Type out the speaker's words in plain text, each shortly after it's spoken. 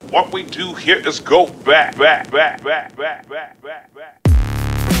What we do here is go back. Yeah,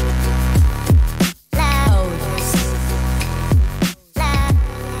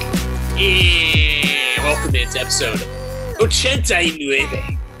 welcome to episode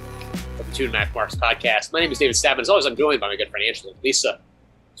 89 of the Two and a Half Marks podcast. My name is David Stavin. As always, I'm joined by my good friend Angela and Lisa.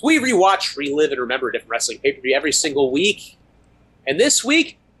 So we rewatch, relive, and remember a different wrestling pay-per-view every single week. And this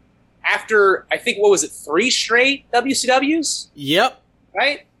week, after, I think, 3 straight WCWs? Yep.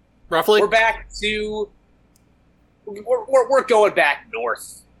 Right? Roughly. We're back to... We're going back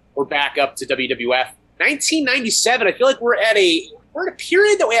north. We're back up to WWF. 1997, I feel like we're in a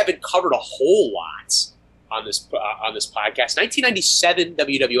period that we haven't covered a whole lot on this podcast. 1997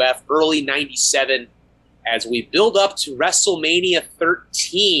 WWF, early 97, as we build up to WrestleMania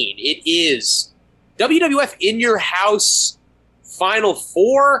 13. It is WWF In Your House Final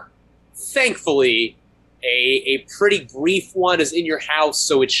Four. Thankfully, a pretty brief one is In Your House,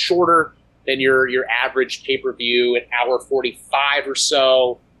 so it's shorter than your average pay-per-view, an hour 45 or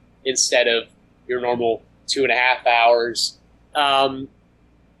so, instead of your normal 2.5 hours.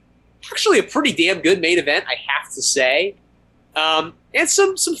 Actually a pretty damn good main event, I have to say. And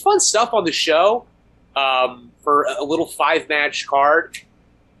some fun stuff on the show for a little 5-match card.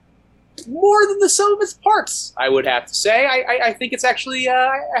 More than the sum of its parts, I would have to say. I think it's actually,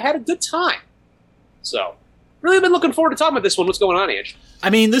 I had a good time. So, really been looking forward to talking about this one. What's going on, Ange?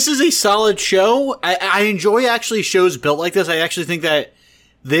 I mean, this is a solid show. I enjoy actually shows built like this. I actually think that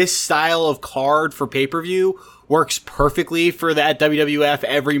this style of card for pay-per-view works perfectly for that WWF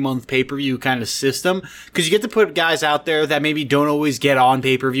every month pay-per-view kind of system, because you get to put guys out there that maybe don't always get on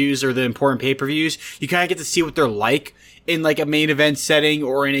pay-per-views or the important pay-per-views. You kind of get to see what they're like in like a main event setting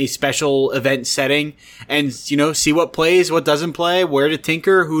or in a special event setting, and see what plays, what doesn't play, where to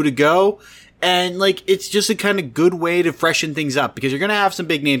tinker, who to go. And like, it's just a kind of good way to freshen things up, because you're going to have some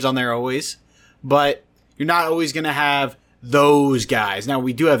big names on there always, but you're not always going to have those guys. Now,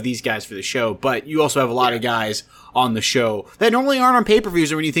 we do have these guys for the show, but you also have a lot of guys on the show that normally aren't on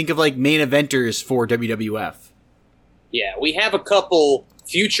pay-per-views or when you think of like main eventers for WWF. Yeah, we have a couple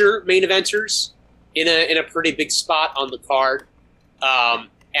future main eventers in a pretty big spot on the card. And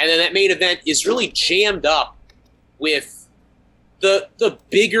then that main event is really jammed up with the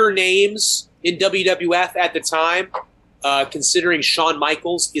bigger names in WWF at the time, considering Shawn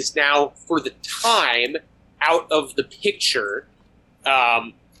Michaels is now, for the time, out of the picture,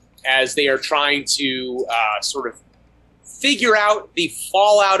 as they are trying to sort of figure out the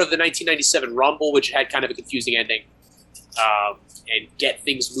fallout of the 1997 Rumble, which had kind of a confusing ending, and get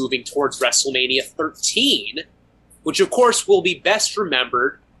things moving towards WrestleMania 13, which of course will be best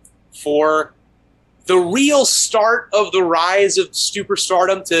remembered for the real start of the rise of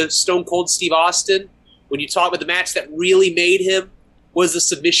superstardom to Stone Cold Steve Austin. When you talk about the match that really made him, was the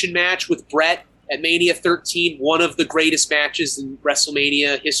submission match with Bret at Mania 13, one of the greatest matches in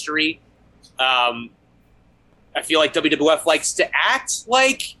WrestleMania history. I feel like WWF likes to act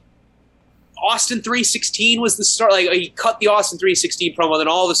like Austin 316 was the start. Like, he cut the Austin 316 promo, then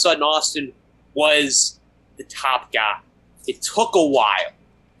all of a sudden Austin was the top guy. It took a while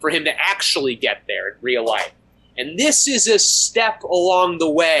for him to actually get there in real life. And this is a step along the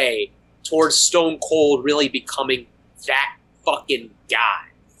way towards Stone Cold really becoming that fucking guy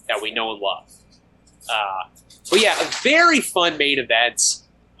that we know and love. But yeah, a very fun main event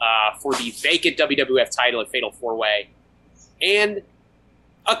for the vacant WWF title at Fatal 4-Way. And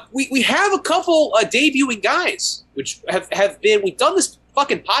we have a couple debuting guys, which have been, we've done this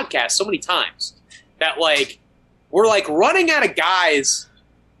fucking podcast so many times that like, we're like running out of guys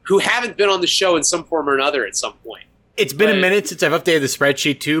who haven't been on the show in some form or another at some point. It's been a minute since I've updated the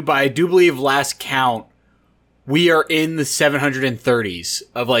spreadsheet too, but I do believe last count, we are in the 730s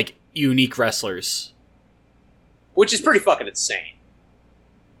of like unique wrestlers. Which is pretty fucking insane.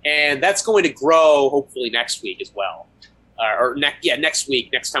 And that's going to grow hopefully next week as well. Next week,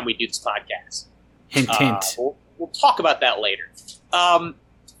 next time we do this podcast. Hint, hint. We'll talk about that later.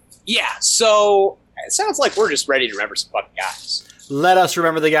 So it sounds like we're just ready to remember some fucking guys. Let us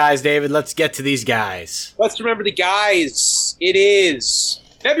remember the guys, David. Let's get to these guys. Let's remember the guys. It is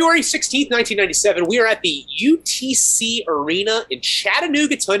February 16th, 1997. We are at the UTC Arena in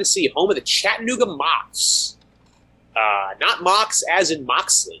Chattanooga, Tennessee, home of the Chattanooga Mocs. Not Mox as in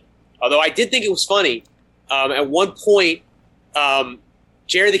Moxley. Although I did think it was funny. At one point,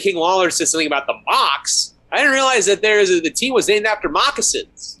 Jerry the King Lawler said something about the Mocs. I didn't realize that the team was named after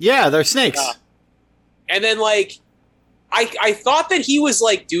moccasins. Yeah, they're snakes. And then, like, I thought that he was,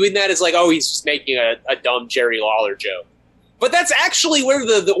 like, doing that as, like, oh, he's just making a dumb Jerry Lawler joke. But that's actually where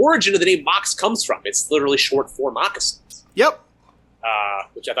the origin of the name Mox comes from. It's literally short for moccasins. Yep.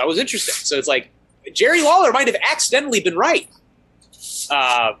 which I thought was interesting. So it's like Jerry Lawler might have accidentally been right.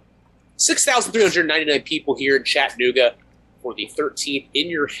 6,399 people here in Chattanooga for the 13th In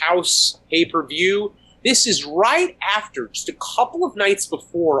Your House pay-per-view. This is right after, just a couple of nights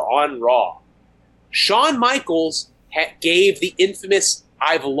before on Raw, Shawn Michaels gave the infamous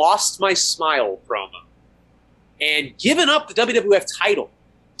 "I've lost my smile" promo and given up the WWF title.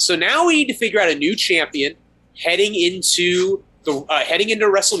 So now we need to figure out a new champion heading into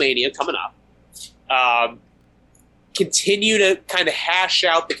WrestleMania coming up. Continue to kind of hash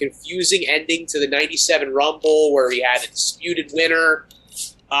out the confusing ending to the 97 Rumble where we had a disputed winner,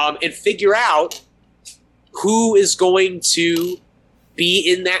 and figure out who is going to be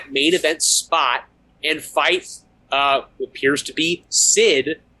in that main event spot and fight what appears to be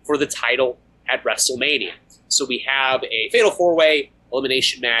Sid for the title at WrestleMania. So we have a Fatal 4-Way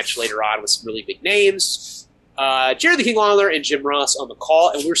elimination match later on with some really big names. Jerry the King Lawler and Jim Ross on the call,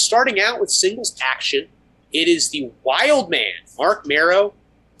 and we're starting out with singles action. It is the Wild Man, Mark Marrow,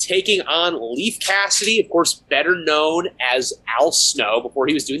 taking on Leif Cassidy, of course, better known as Al Snow, before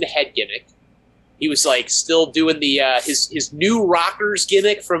he was doing the head gimmick. He was like still doing the his new Rockers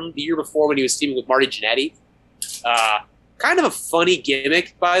gimmick from the year before when he was teaming with Marty Jannetty. Kind of a funny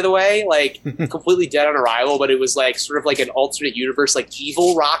gimmick, by the way, like completely dead on arrival, but it was like sort of like an alternate universe, like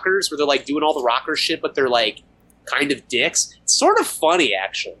evil rockers, where they're like doing all the rocker shit, but they're like kind of dicks. It's sort of funny,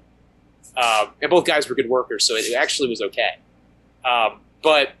 actually. And both guys were good workers, so it actually was okay.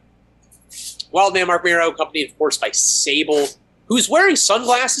 But Wild Man Mark Marrow, accompanied, of course, by Sable, who's wearing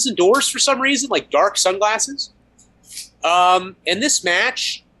sunglasses indoors for some reason, like dark sunglasses. And this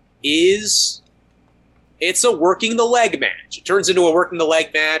match it's a working the leg match. It turns into a working the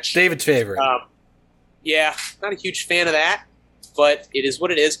leg match. David's favorite. Yeah, not a huge fan of that, but it is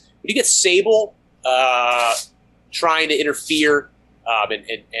what it is. You get Sable trying to interfere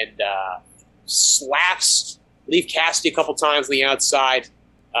and slaps Leif Cassidy a couple times on the outside.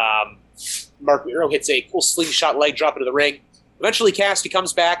 Mark Marrow hits a cool slingshot leg drop into the ring. Eventually, Cassidy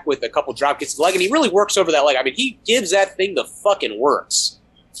comes back with a couple drop kicks to the leg, and he really works over that leg. I mean, he gives that thing the fucking works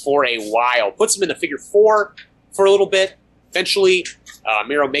for a while. Puts him in the figure 4 for a little bit. Eventually,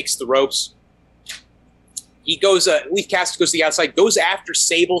 Marrow makes the ropes. He goes, Leif Cassidy goes to the outside, goes after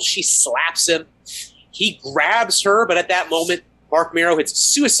Sable. She slaps him. He grabs her, but at that moment, Mark Marrow hits a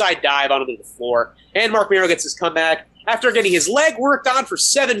suicide dive onto the floor, and Mark Marrow gets his comeback. After getting his leg worked on for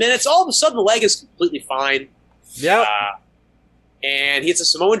 7 minutes, all of a sudden the leg is completely fine. Yeah. And he hits a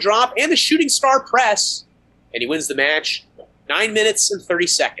Samoan drop and a shooting star press, and he wins the match 9 minutes and 30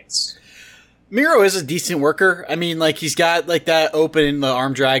 seconds. Miro is a decent worker. I mean, like, he's got like that open, the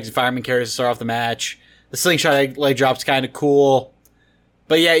arm drags and fireman carries to start off the match. The slingshot leg drop's kind of cool.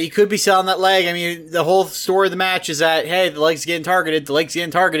 But yeah, you could be selling that leg. I mean, the whole story of the match is that, hey, the leg's getting targeted.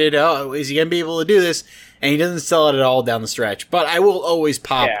 Oh, is he going to be able to do this? And he doesn't sell it at all down the stretch. But I will always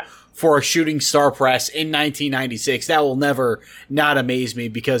pop for a shooting star press in 1996. That will never not amaze me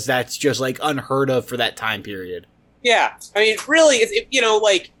because that's just like unheard of for that time period. Yeah. I mean, really,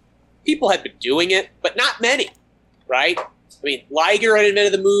 like, people had been doing it, but not many, right? I mean, Liger had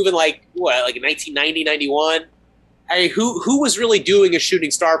invented the move in like 1990, 91. I mean, who was really doing a shooting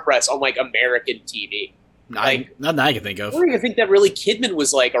star press on like American TV? Like, nothing I can think of. I don't even think that really Kidman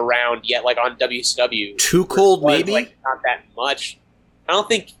was like around yet, like on WCW. Too Cold, maybe. Like, not that much. I don't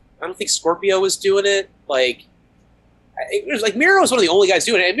think Scorpio was doing it. Like, it was like Miro was one of the only guys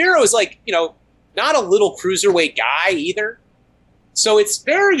doing it, and Miro is like not a little cruiserweight guy either. So it's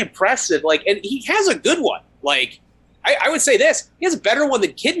very impressive. Like, and he has a good one. Like, I would say this: he has a better one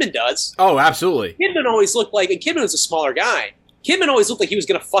than Kidman does. Oh, absolutely. Kidman always looked like, and Kidman was a smaller guy. Kidman always looked like he was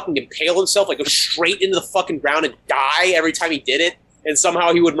going to fucking impale himself, like go straight into the fucking ground and die every time he did it, and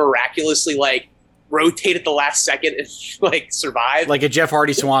somehow he would miraculously like rotate at the last second and like survive. Like a Jeff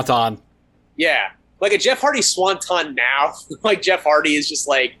Hardy swanton. Yeah. Like a Jeff Hardy swanton now. Like Jeff Hardy is just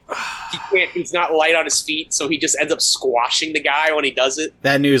like, he's not light on his feet, so he just ends up squashing the guy when he does it.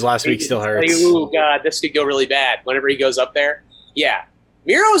 That news last week still hurts. Like, ooh, God, this could go really bad whenever he goes up there. Yeah.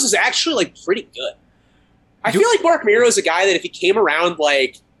 Miro's is actually like pretty good. I feel like Mark Miro is a guy that if he came around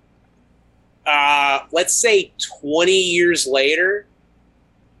like, let's say 20 years later,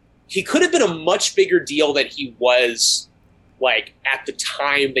 he could have been a much bigger deal than he was like at the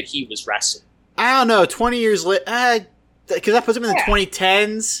time that he was wrestling. I don't know, 20 years later, because that puts him in the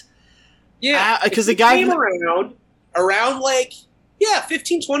 2010s. Yeah, because the guy came around like,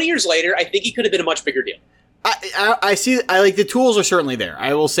 15, 20 years later, I think he could have been a much bigger deal. I see. I like the tools are certainly there.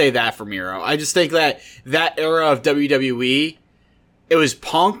 I will say that for Miro. I just think that era of WWE, it was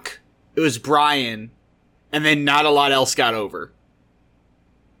Punk, it was Bryan, and then not a lot else got over.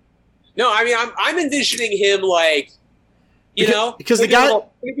 No, I mean, I'm envisioning him like, because the guy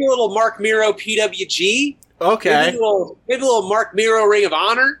maybe a little Mark Miro PWG. Okay. Maybe a little Mark Miro Ring of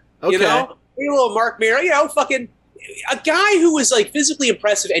Honor. Okay. Maybe a little Mark Miro. Fucking a guy who was like physically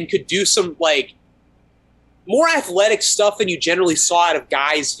impressive and could do some like more athletic stuff than you generally saw out of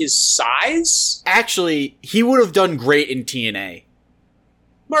guys his size. Actually, he would have done great in TNA.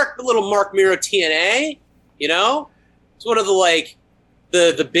 Little Mark Miro TNA. It's one of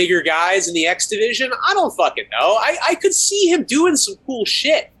the bigger guys in the X division. I don't fucking know. I could see him doing some cool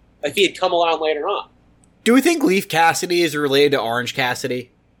shit if he had come along later on. Do we think Leaf Cassidy is related to Orange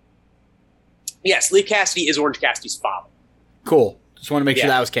Cassidy? Yes, Leaf Cassidy is Orange Cassidy's father. Cool. Just want to make sure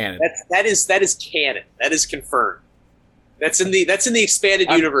that was canon. That is canon. That is confirmed. That's in the expanded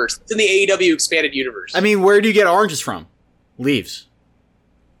universe. It's in the AEW expanded universe. I mean, where do you get oranges from? Leaves.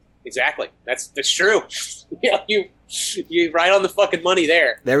 Exactly. That's true. Yeah, you right on the fucking money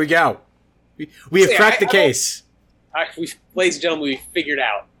there. There we go. We have cracked the case. Ladies and gentlemen, we figured it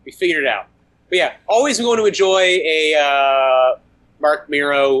out. But yeah, always going to enjoy a Mark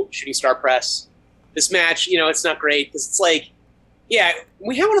Miro shooting star press. This match, it's not great because it's like, yeah,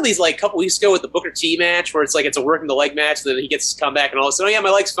 we had one of these like a couple weeks ago with the Booker T match where it's like it's a working the leg match, and then he gets his comeback, and all of a sudden, oh yeah, my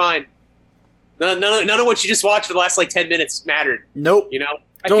leg's fine. None of what you just watched for the last like 10 minutes mattered. Nope.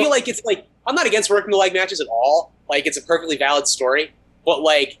 I feel like it's like I'm not against working the leg matches at all. Like it's a perfectly valid story, but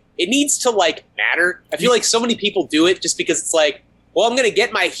like it needs to like matter. I feel like so many people do it just because it's like, well, I'm gonna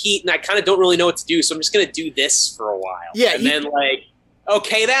get my heat, and I kind of don't really know what to do, so I'm just gonna do this for a while. Yeah, and then like,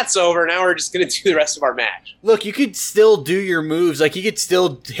 okay, that's over. Now we're just gonna do the rest of our match. Look, you could still do your moves. Like you could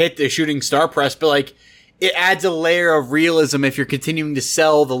still hit the shooting star press, but like it adds a layer of realism if you're continuing to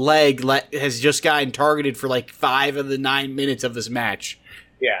sell the leg has just gotten targeted for like 5 of the 9 minutes of this match.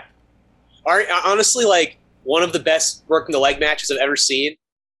 Yeah. Honestly, like one of the best working the leg matches I've ever seen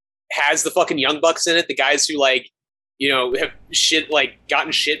has the fucking Young Bucks in it. The guys who like, have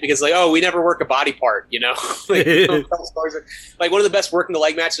gotten shit because like, oh, we never work a body part, like, like one of the best working the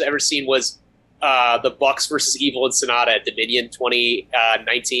leg matches I've ever seen was the Bucks versus Evil and Sonata at Dominion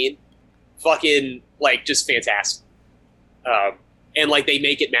 2019. Fucking like just fantastic. And like they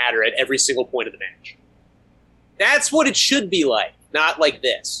make it matter at every single point of the match. That's what it should be like. Not like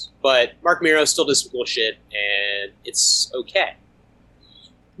this, but Mark Miro still does some cool shit, and it's okay.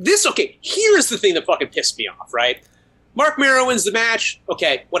 Here's the thing that fucking pissed me off, right? Mark Miro wins the match.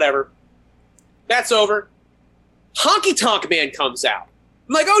 Okay, whatever. That's over. Honky Tonk Man comes out.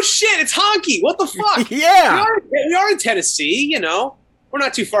 I'm like, oh shit, it's Honky. What the fuck? Yeah. We are in Tennessee, We're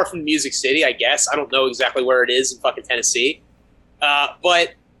not too far from Music City, I guess. I don't know exactly where it is in fucking Tennessee.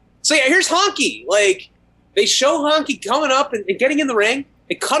 But, so yeah, here's Honky. Like, they show Honky coming up and getting in the ring.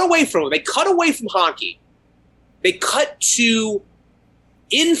 They cut away from him. They cut away from Honky. They cut to,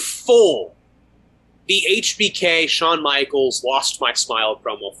 in full, the HBK Shawn Michaels Lost My Smile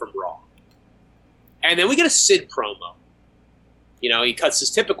promo from Raw. And then we get a Sid promo. He cuts his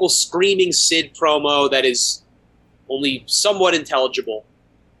typical screaming Sid promo that is only somewhat intelligible.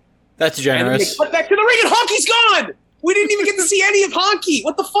 That's generous. And then they cut back to the ring and Honky's gone! We didn't even get to see any of Honky.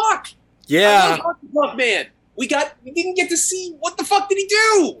 What the fuck? Yeah. I love Honky Tonk Man. We didn't get to see what the fuck did he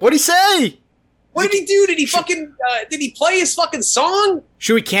do? What'd he say? What did he do? Did he fucking did he play his fucking song?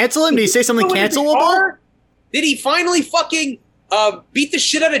 Should we cancel him? Did he say something cancelable? Did he finally fucking beat the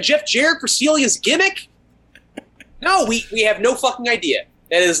shit out of Jeff Jarrett for stealing his gimmick? No, we have no fucking idea.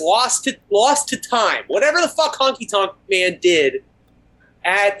 That is lost to time. Whatever the fuck Honky Tonk Man did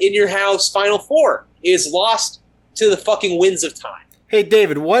at In Your House Final Four is lost to the fucking winds of time. Hey,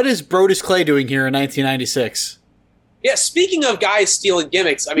 David, what is Brodus Clay doing here in 1996? Yeah, speaking of guys stealing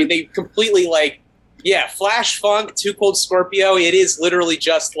gimmicks, I mean, they completely, Flash Funk, Too Cold Scorpio, it is literally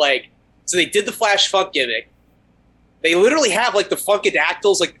just, so they did the Flash Funk gimmick. They literally have, the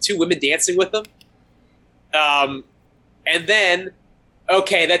Funkadactyls, the two women dancing with them. And then,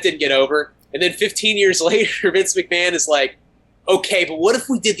 okay, that didn't get over. And then 15 years later, Vince McMahon is like, okay, but what if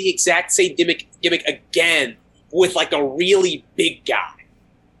we did the exact same gimmick again with a really big guy?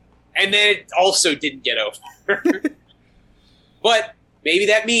 And then it also didn't get over. But maybe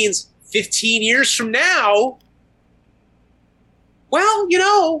that means 15 years from now, well,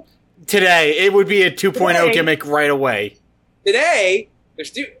 today, it would be a 2.0 gimmick right away. Today,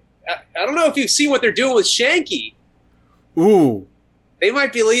 I don't know if you've seen what they're doing with Shanky. Ooh. They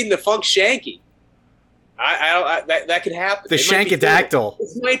might be leading the Funk Shanky. That could happen. The Shankadactyl.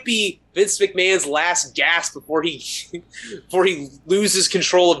 This might be Vince McMahon's last gasp before he loses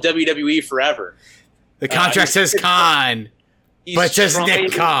control of WWE forever. The contract says Khan, but it says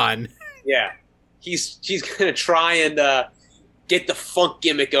Nick Khan. Yeah, he's gonna try and get the Funk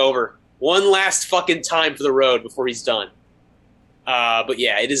gimmick over one last fucking time for the road before he's done. But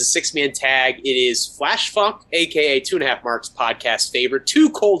yeah, it is a 6-man tag. It is Flash Funk, aka 2.5 Marks podcast favorite,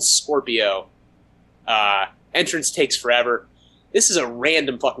 Too Cold Scorpio. Entrance takes forever. This is a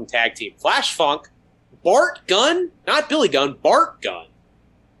random fucking tag team. Flash Funk, Bart Gunn, not Billy Gunn, Bart Gunn,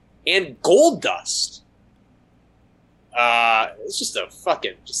 and Goldust. It's just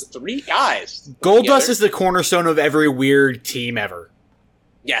just 3 guys. Goldust is the cornerstone of every weird team ever.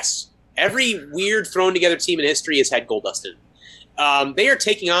 Yes. Every weird thrown together team in history has had Goldust in it. They are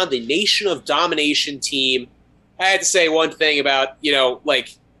taking on the Nation of Domination team. I had to say one thing about,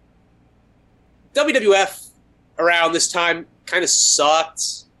 WWF around this time kind of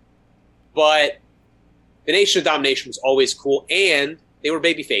sucked, but the Nation of Domination was always cool, and they were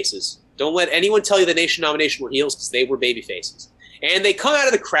baby faces. Don't let anyone tell you the Nation of Domination were heels, because they were baby faces. And they come out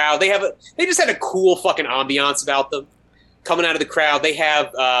of the crowd. They just had a cool fucking ambiance about them. Coming out of the crowd, they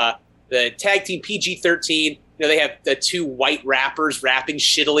have the tag team PG-13. They have the 2 white rappers rapping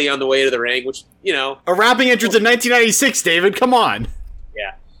shittily on the way to the ring, which, A rapping entrance in 1996, David. Come on.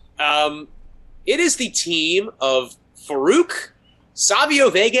 Yeah. It is the team of Farouk,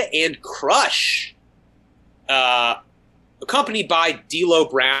 Savio Vega, and Crush. Accompanied by D'Lo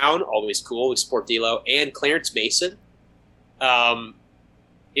Brown, always cool, we support D'Lo, and Clarence Mason. It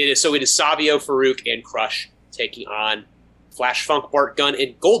is Savio, Farouk, and Crush taking on Flash Funk, Bart Gunn,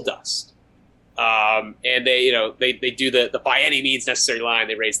 and Goldust. And they do the by any means necessary line.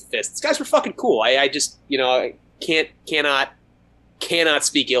 They raise the fist. These guys were fucking cool. I just I cannot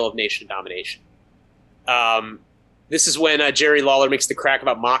speak ill of Nation of Domination. This is when Jerry Lawler makes the crack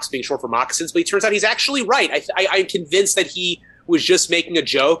about Mox being short for moccasins, but he turns out he's actually right. I'm convinced that he was just making a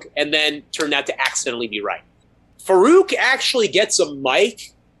joke and then turned out to accidentally be right. Farouk actually gets a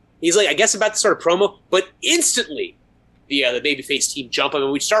mic. He's like, I guess about to start a promo, but instantly the babyface team jump him,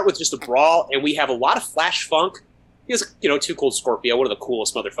 and we start with just a brawl, and we have a lot of Flash Funk. He has, Too Cold Scorpio, one of the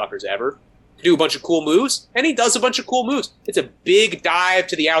coolest motherfuckers ever. Do a bunch of cool moves, and he does a bunch of cool moves. It's a big dive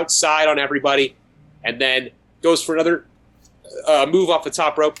to the outside on everybody, and then goes for another move off the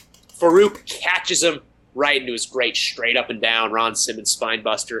top rope. Farouk catches him right into his great straight up and down Ron Simmons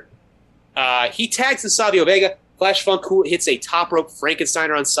spinebuster. He tags in Savio Vega. Flash Funk hits a top rope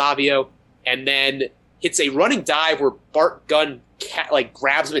Frankensteiner on Savio, and then hits a running dive where Bart Gunn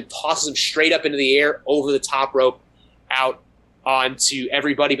grabs him and tosses him straight up into the air over the top rope out onto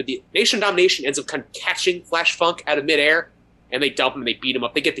everybody. But the Nation of Domination ends up kind of catching Flash Funk out of midair, and they dump him and they beat him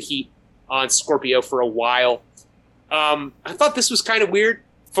up. They get the heat on Scorpio for a while. I thought this was kind of weird.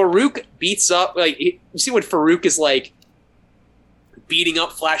 Farouk beats up, you see when Farouk is beating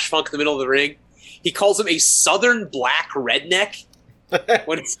up Flash Funk in the middle of the ring, he calls him a Southern black redneck.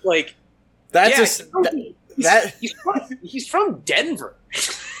 When it's he's from Denver.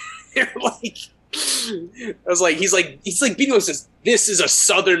 They're he's beating him, says, "This is a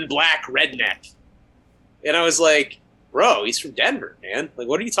Southern black redneck," and I was like, "Bro, he's from Denver, man.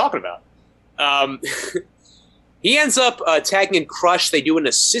 What are you talking about?" He ends up tagging in Crush. They do an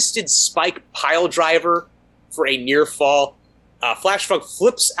assisted spike pile driver for a near fall. Flash Funk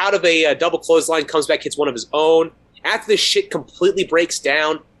flips out of a double clothesline, comes back, hits one of his own. After this shit completely breaks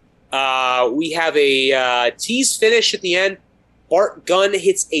down, we have a tease finish at the end. Bart Gunn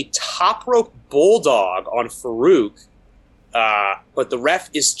hits a top rope bulldog on Farouk, but the ref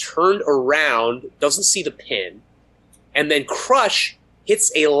is turned around, doesn't see the pin, and then Crush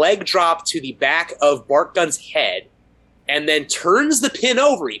hits a leg drop to the back of Bart Gunn's head, and then turns the pin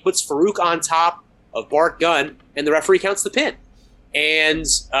over. He puts Farouk on top of Bart Gunn, and the referee counts the pin. And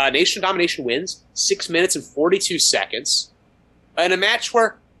Nation of Domination wins 6 minutes and 42 seconds in a match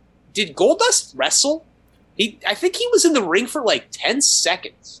where, did Goldust wrestle? I think he was in the ring for 10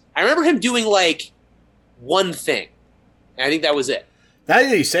 seconds. I remember him doing one thing, and I think that was it. Now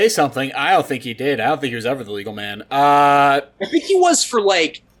that you say something, I don't think he did. I don't think he was ever the legal man. I think he was for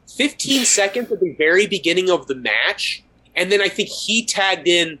 15 seconds at the very beginning of the match, and then I think he tagged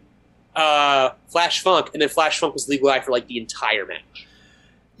in Flash Funk, and then Flash Funk was legal guy for the entire match.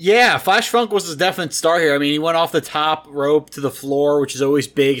 Yeah, Flash Funk was a definite star here. I mean, he went off the top rope to the floor, which is always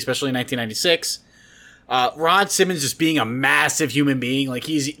big, especially in 1996. Ron Simmons just being a massive human being,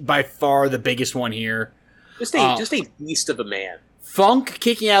 he's by far the biggest one here. Just a beast of a man. Funk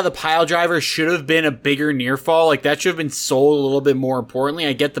kicking out of the pile driver should have been a bigger near fall. That should have been sold a little bit more importantly.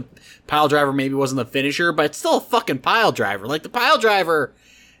 I get the pile driver maybe wasn't the finisher, but it's still a fucking pile driver. The pile driver,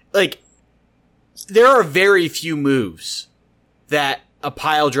 there are very few moves that a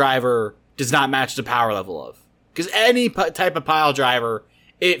pile driver does not match the power level of. Because any type of pile driver,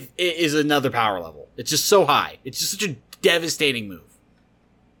 it is another power level. It's just so high. It's just such a devastating move.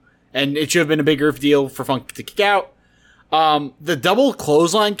 and it should have been a bigger deal for Funk to kick out. The double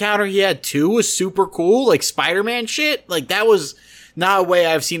clothesline counter he had too was super cool, like Spider-Man shit. Like, that was not a way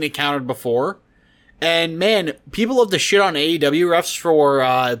I've seen it countered before. And man, people love to shit on AEW refs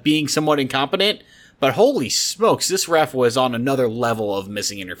for being somewhat incompetent, but holy smokes, this ref was on another level of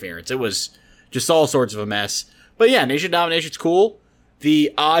missing interference. It was just all sorts of a mess. But yeah, Nation Domination's cool.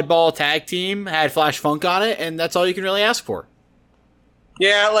 The oddball tag team had Flash Funk on it, and that's all you can really ask for.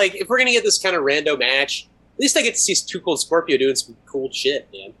 Yeah, like, if we're going to get this kind of rando match, at least I get to see Too Cold Scorpio doing some cool shit,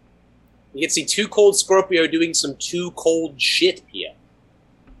 man. You get to see Too Cold Scorpio doing some too cold shit here.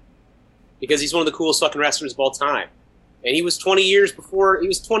 Because he's one of the coolest fucking wrestlers of all time. And he was 20 years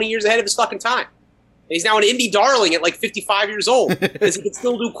ahead of his fucking time. And he's now an indie darling at like 55 years old. Because he can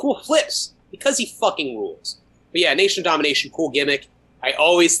still do cool flips. Because he fucking rules. But yeah, Nation Domination, cool gimmick. I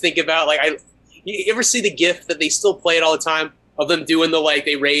always think about, like, you ever see the gif that they still play it all the time? Of them doing the, like,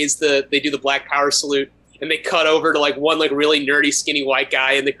 they do the Black Power salute. And they cut over to, like, one, like, really nerdy, skinny white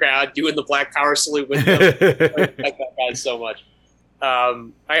guy in the crowd doing the Black Power salute with them. I like that guy so much.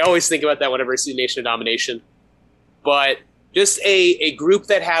 I always think about that whenever I see Nation of Domination. But just a group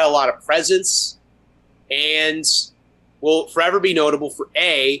that had a lot of presence and will forever be notable for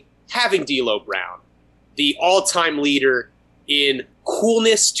having D'Lo Brown, the all-time leader in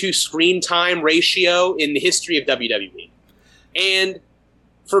coolness to screen time ratio in the history of WWE. And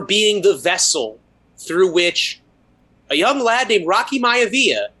for being the vessel through which a young lad named Rocky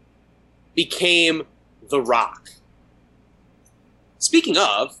Maivia became The Rock. Speaking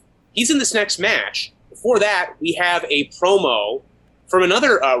of, he's in this next match. Before that, we have a promo from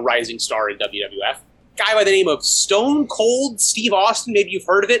another rising star in WWF, a guy by the name of Stone Cold Steve Austin. Maybe you've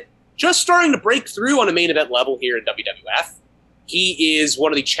heard of it. Just starting to break through on a main event level here in WWF. He is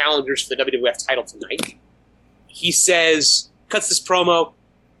one of the challengers for the WWF title tonight. He says, cuts this promo.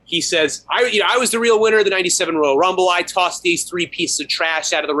 He says, I was the real winner of the 97 Royal Rumble. I tossed these 3 pieces of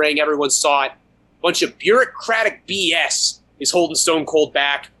trash out of the ring. Everyone saw it. Bunch of bureaucratic BS is holding Stone Cold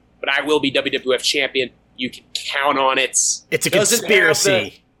back, but I will be WWF champion. You can count on it. It's a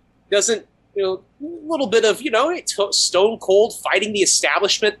conspiracy. A little bit of, Stone Cold fighting the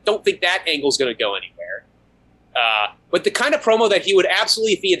establishment. Don't think that angle's going to go anywhere. But the kind of promo that he would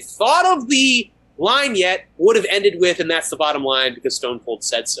absolutely, if he had thought of the line yet, would have ended with, and that's the bottom line because Stone Cold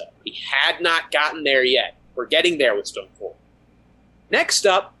said so. He had not gotten there yet. We're getting there with Stone Cold. Next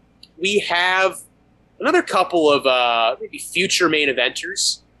up, we have another couple of maybe future main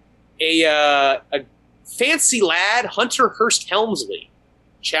eventers. A fancy lad, Hunter Hearst Helmsley,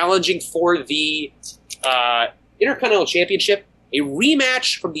 challenging for the Intercontinental Championship. A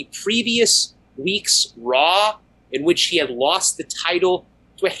rematch from the previous week's Raw, in which he had lost the title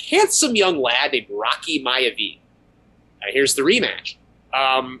to a handsome young lad named Rocky Maivia. Here's the rematch.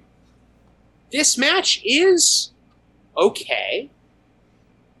 This match is okay.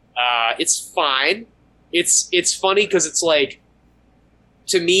 It's fine. It's funny because it's like,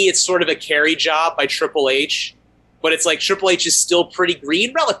 to me, it's sort of a carry job by Triple H, but it's like Triple H is still pretty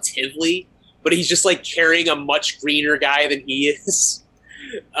green relatively, but he's just like carrying a much greener guy than he is.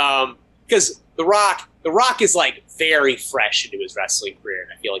 Because The Rock is like very fresh into his wrestling career,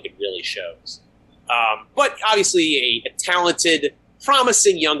 and I feel like it really shows. But obviously a talented,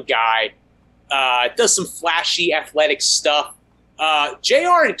 promising young guy, does some flashy athletic stuff.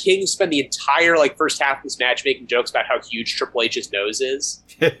 JR and King spend the entire first half of this match making jokes about how huge Triple H's nose is.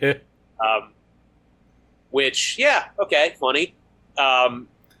 Which, yeah, okay, funny.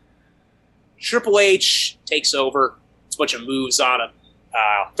 Triple H takes over. It's a bunch of moves on him.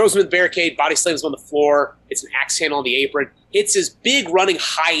 Throws him in the barricade, body slams him on the floor. It's an axe handle on the apron. Hits his big running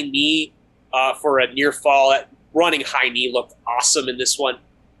high knee for a near fall. That running high knee looked awesome in this one.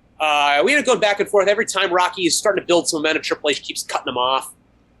 We ended up going back and forth. Every time Rocky is starting to build some momentum, Triple H keeps cutting him off.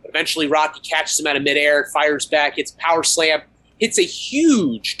 But eventually Rocky catches him out of midair, fires back, hits power slam, hits a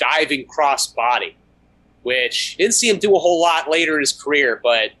huge diving cross body, which didn't see him do a whole lot later in his career,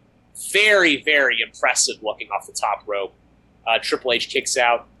 but very, very impressive looking off the top rope. Triple H kicks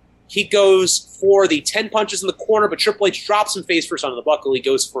out. He goes for the 10 punches in the corner, but Triple H drops him face first onto the buckle. He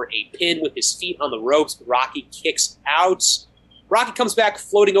goes for a pin with his feet on the ropes, but Rocky kicks out. Rocky comes back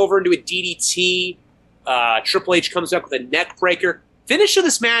floating over into a DDT. Triple H comes back with a neck breaker. Finish of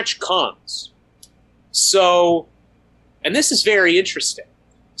this match comes. So, and this is very interesting.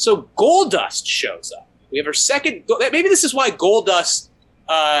 So Goldust shows up. We have our second, maybe this is why Goldust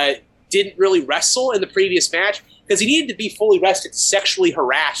didn't really wrestle in the previous match, because he needed to be fully rested to sexually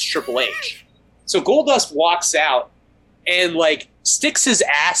harass Triple H. So Goldust walks out and sticks his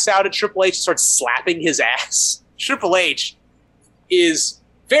ass out at Triple H and starts slapping his ass. Triple H is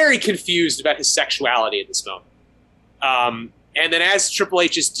very confused about his sexuality at this moment. And then as Triple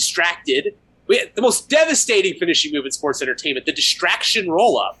H is distracted, we had the most devastating finishing move in sports entertainment, the distraction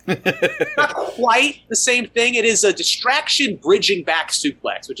roll-up. Not quite the same thing. It is a distraction bridging back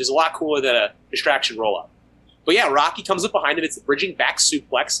suplex, which is a lot cooler than a distraction roll-up. But yeah, Rocky comes up behind him. It's the bridging back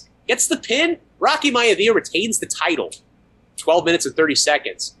suplex. Gets the pin. Rocky Maivia retains the title. 12 minutes and 30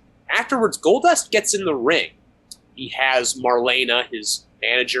 seconds. Afterwards, Goldust gets in the ring. He has Marlena, his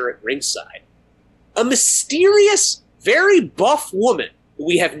manager, at ringside. A mysterious, very buff woman who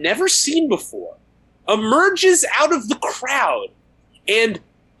we have never seen before emerges out of the crowd and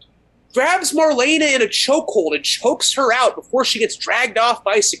grabs Marlena in a chokehold and chokes her out before she gets dragged off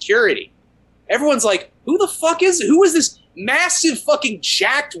by security. Everyone's like, who is this massive fucking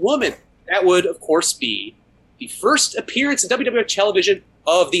jacked woman? That would, of course, be the first appearance in WWF television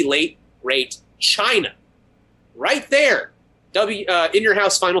of the late, great Chyna. Right there. In Your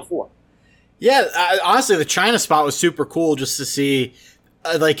House Final Four. Yeah, honestly, the Chyna spot was super cool just to see,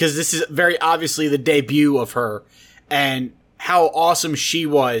 because this is very obviously the debut of her and how awesome she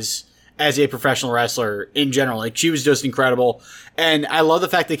was as a professional wrestler in general. Like, she was just incredible. And I love the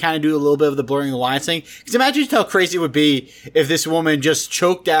fact they kind of do a little bit of the blurring the lines thing. Because imagine how crazy it would be if this woman just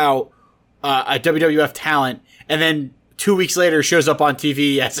choked out a WWF talent and then 2 weeks later shows up on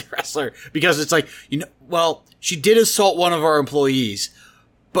TV as a wrestler. Because it's like, well, she did assault one of our employees,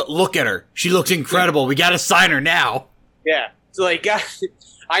 but look at her. She looks incredible. We got to sign her now. Yeah. So, like,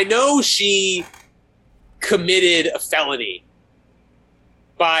 I know she committed a felony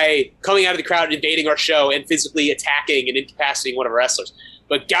by coming out of the crowd and invading our show and physically attacking and incapacitating one of our wrestlers.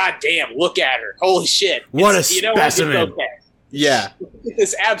 But goddamn, look at her. Holy shit. What a specimen. Okay. Yeah.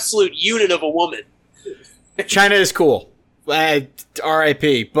 This absolute unit of a woman. Chyna is cool.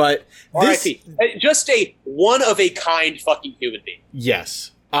 R.I.P. But R.I.P. Just a one-of-a-kind fucking human being.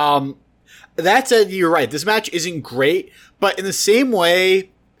 Yes. That said, you're right. This match isn't great, but in the same way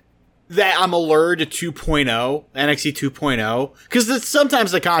that I'm allergic to 2.0, NXT 2.0, because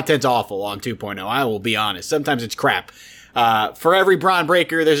sometimes the content's awful on 2.0, I will be honest. Sometimes it's crap. For every Braun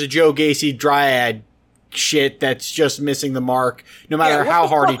Breaker, there's a Joe Gacy Dryad shit that's just missing the mark, no matter how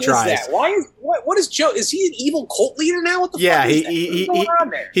hard he tries. What is Joe? Is he an evil cult leader now? What the fuck is that? What's going on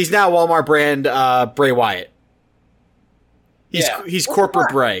there? He's now Walmart brand Bray Wyatt. He's corporate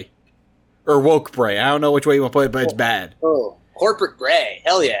Bray. Or woke Bray. I don't know which way you want to play it, but it's bad. Oh, corporate Bray.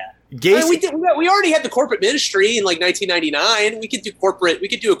 Hell yeah. Gacy, we already had the corporate ministry in like 1999. We could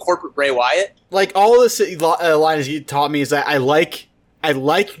do a corporate Bray Wyatt. Like, all of this lines you taught me is that I like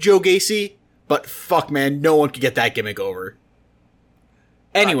Joe Gacy, but fuck, man, no one could get that gimmick over.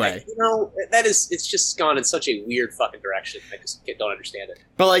 Anyway, it's just gone in such a weird fucking direction. I just don't understand it.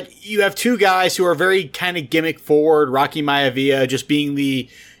 But like, you have two guys who are very kind of gimmick forward. Rocky Maivia just being the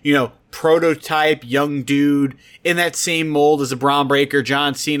prototype young dude in that same mold as a Braun Breaker,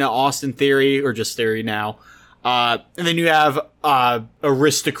 John Cena, Austin Theory, or just Theory now. And then you have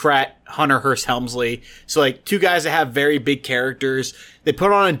aristocrat Hunter Hearst Helmsley. So like, two guys that have very big characters. They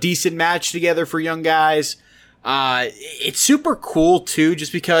put on a decent match together for young guys. It's super cool too,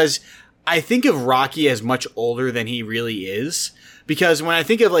 just because I think of Rocky as much older than he really is. Because when I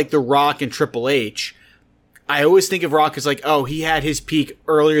think of like The Rock and Triple H, I always think of Rock as like, oh, he had his peak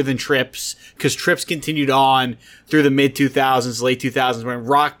earlier than Trips, because Trips continued on through the mid 2000s, late 2000s, when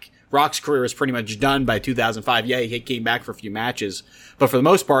Rock's career was pretty much done by 2005. Yeah, he came back for a few matches, but for the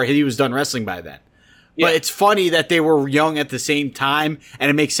most part, he was done wrestling by then. Yeah. But it's funny that they were young at the same time, and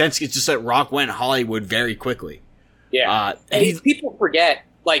it makes sense. It's just that Rock went Hollywood very quickly. Yeah, and people forget,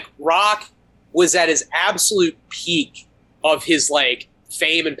 like, Rock was at his absolute peak of his like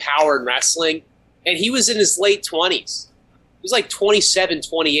fame and power in wrestling, and he was in his late 20s. He was like 27,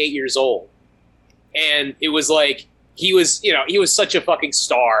 28 years old, and it was like he was such a fucking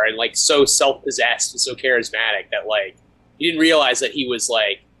star and like so self-possessed and so charismatic that like you didn't realize that he was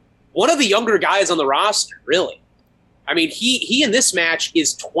like one of the younger guys on the roster, really. I mean, he in this match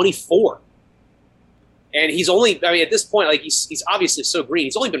is 24. And he's only, at this point, like, he's obviously so green.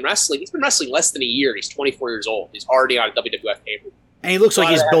 He's been wrestling less than a year. He's 24 years old. He's already on a WWF pay-per-view. And he looks like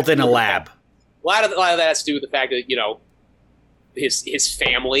he's built in a lab. A lot of that has to do with the fact that, his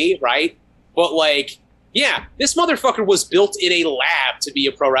family, right? But, like, yeah, this motherfucker was built in a lab to be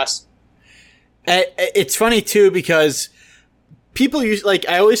a pro wrestler. It's funny, too, because people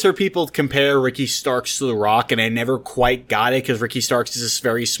I always heard people compare Ricky Starks to The Rock, and I never quite got it, because Ricky Starks is this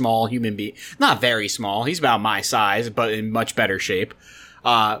very small human being. Not very small. He's about my size, but in much better shape.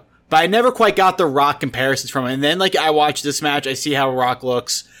 But but I never quite got the Rock comparisons from him. And then, like, I watch this match, I see how Rock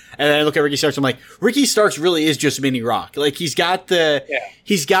looks, and then I look at Ricky Starks, I'm like, Ricky Starks really is just mini Rock. Like, he's got that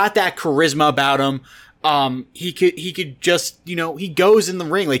charisma about him. He could just, he goes in the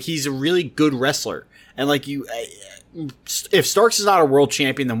ring. Like, he's a really good wrestler. And, like, if Starks is not a world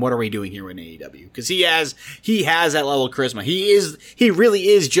champion, then what are we doing here in AEW? Because he has that level of charisma. He really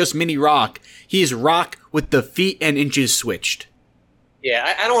is just mini Rock. He's Rock with the feet and inches switched.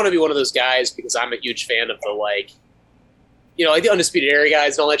 Yeah, I don't want to be one of those guys because I'm a huge fan of the, like the Undisputed Era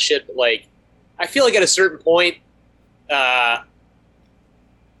guys and all that shit. But, like, I feel like at a certain point,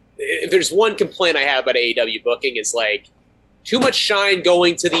 if there's one complaint I have about AEW booking, it's like too much shine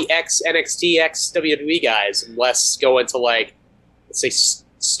going to the ex-NXT, ex-WWE guys, and less going to, like, let's say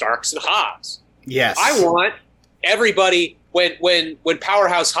Starks and Hobbs. Yes. I want everybody, when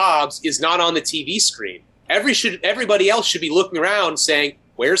Powerhouse Hobbs is not on the TV screen, everybody else should be looking around saying,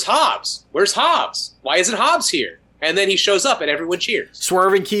 where's Hobbs? Where's Hobbs? Why isn't Hobbs here? And then he shows up and everyone cheers.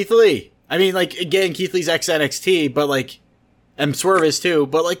 Swerve and Keith Lee. I mean, like, again, Keith Lee's ex-NXT, but, like, and Swerve is too,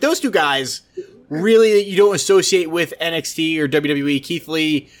 but, like, those two guys really you don't associate with NXT or WWE. Keith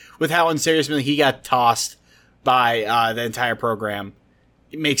Lee, with how unseriously he got tossed by the entire program,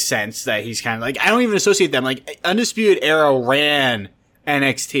 it makes sense that he's kind of like, I don't even associate them. Like, Undisputed Era ran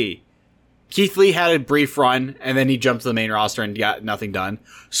NXT. Keith Lee had a brief run, and then he jumped to the main roster and got nothing done.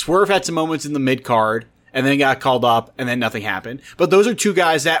 Swerve had some moments in the mid-card, and then got called up, and then nothing happened. But those are two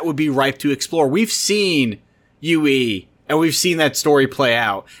guys that would be ripe to explore. We've seen UE, and we've seen that story play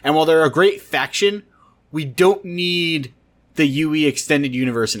out. And while they're a great faction, we don't need the UE extended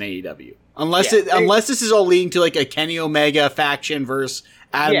universe in AEW. Unless this is all leading to, like, a Kenny Omega faction versus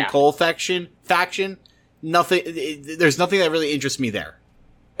Adam Cole faction, nothing. There's nothing that really interests me there.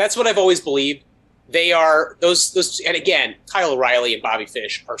 That's what I've always believed. They are those, and again, Kyle O'Reilly and Bobby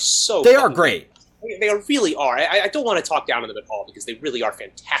Fish are so. They are great. They really are. I don't want to talk down on them at all because they really are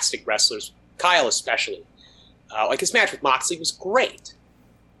fantastic wrestlers. Kyle especially. Like, his match with Moxley was great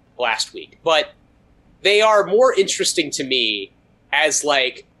last week, but they are more interesting to me as,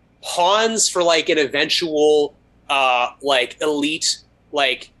 like, pawns for, like, an eventual like elite,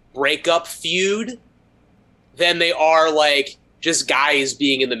 like, breakup feud than they are, like, just guys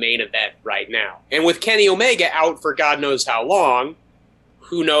being in the main event right now. And with Kenny Omega out for God knows how long,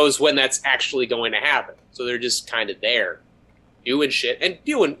 who knows when that's actually going to happen. So they're just kind of there doing shit and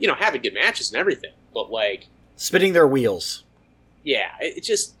doing, having good matches and everything. But, like, spinning their wheels. Yeah, it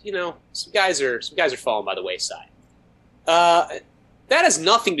just, some guys are falling by the wayside. That has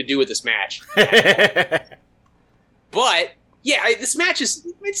nothing to do with this match. But yeah, this match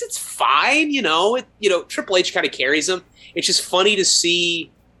it's fine, Triple H kind of carries him. It's just funny to see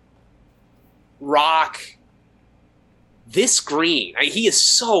Rock this green. I mean, he is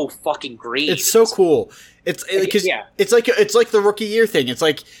so fucking green. It's so cool. It's like the rookie year thing. It's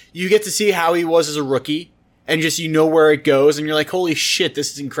like you get to see how he was as a rookie, and just where it goes, and you're like, holy shit,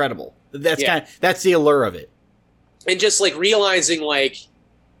 this is incredible. That's the allure of it. And just, like, realizing, like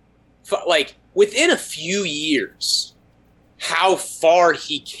within a few years, how far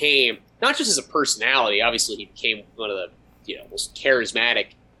he came. Not just as a personality. Obviously, he became one of the most charismatic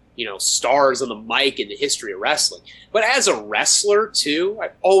stars on the mic in the history of wrestling. But as a wrestler, too,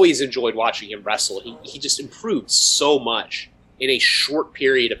 I've always enjoyed watching him wrestle. He just improved so much in a short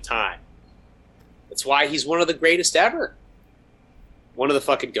period of time. That's why he's one of the greatest ever. One of the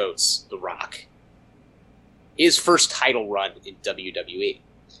fucking GOATs, The Rock. His first title run in WWE.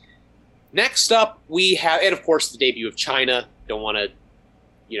 Next up, we have, and of course, the debut of China. Don't want to,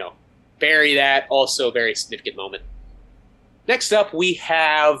 bury that. Also a very significant moment. Next up, we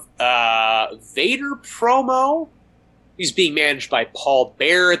have Vader promo. He's being managed by Paul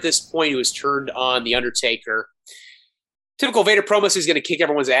Bearer at this point, who has turned on The Undertaker. Typical Vader promo, so he's going to kick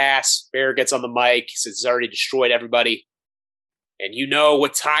everyone's ass. Bearer gets on the mic, says he's already destroyed everybody. And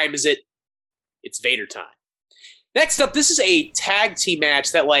what time is it? It's Vader time. Next up, this is a tag team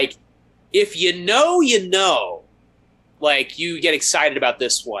match that, like, if you know, like, you get excited about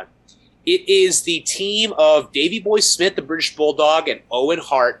this one. It is the team of Davey Boy Smith, the British Bulldog, and Owen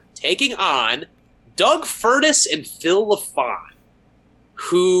Hart taking on Doug Furnas and Phil LaFon,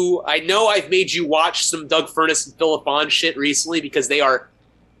 who I know I've made you watch some Doug Furnas and Phil LaFon shit recently because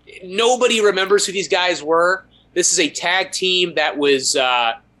nobody remembers who these guys were. This is a tag team that was,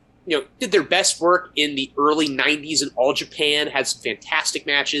 did their best work in the early 90s in All Japan, had some fantastic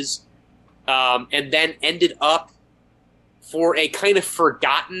matches, and then ended up for a kind of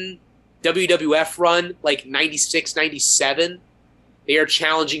forgotten WWF run, like 96, 97. They are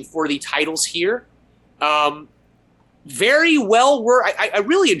challenging for the titles here. very well worked. I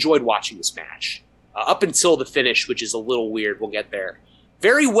really enjoyed watching this match up until the finish, which is a little weird. We'll get there.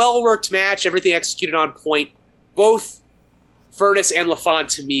 Very well worked match. Everything executed on point. Both Furnace and LaFon,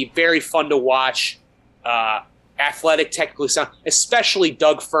 to me, very fun to watch. Athletic, technically sound, especially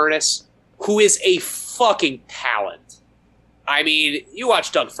Doug Furnace, who is a fucking talent. I mean, you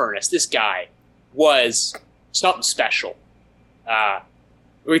watch Doug Furnace. This guy was something special.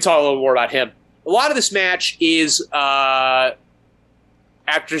 We talk a little more about him. A lot of this match is after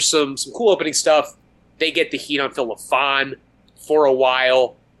some cool opening stuff. They get the heat on Phil LaFon for a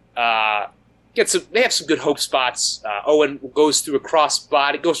while. They have some good hope spots. Owen goes through a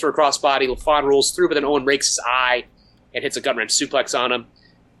crossbody. LaFon rolls through, but then Owen breaks his eye and hits a gut wrench suplex on him.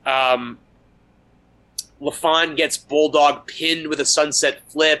 LaFon gets Bulldog pinned with a sunset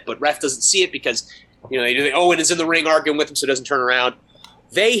flip, but ref doesn't see it because Owen is in the ring arguing with him, so he doesn't turn around.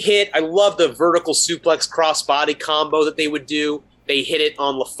 They hit. I love the vertical suplex crossbody combo that they would do. They hit it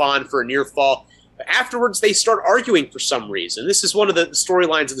on LaFon for a near fall. But afterwards, they start arguing for some reason. This is one of the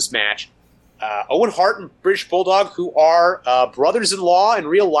storylines of this match. Owen Hart and British Bulldog, who are brothers-in-law in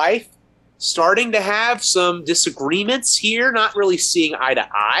real life, starting to have some disagreements here, not really seeing eye to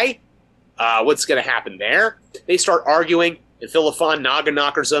eye. What's going to happen there? They start arguing, and Phil LaFon Naga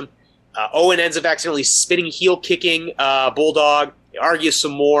knockers them. Owen ends up accidentally spinning heel kicking Bulldog. They argue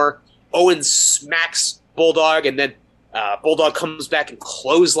some more. Owen smacks Bulldog, and then Bulldog comes back and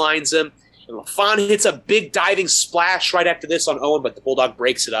clotheslines him. And LaFon hits a big diving splash right after this on Owen, but the Bulldog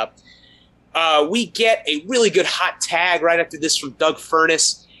breaks it up. We get a really good hot tag right after this from Doug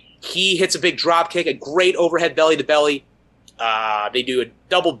Furnace. He hits a big drop kick, a great overhead belly-to-belly. They do a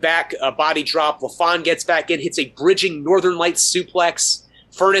double back body drop. LaFon gets back in, hits a bridging Northern Lights suplex.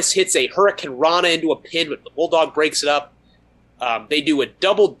 Furnace hits a Hurricane Rana into a pin, but the Bulldog breaks it up. They do a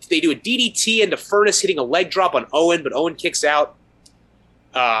DDT into Furnace, hitting a leg drop on Owen, but Owen kicks out.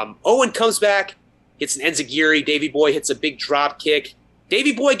 Owen comes back, hits an Enziguri. Davey Boy hits a big drop kick.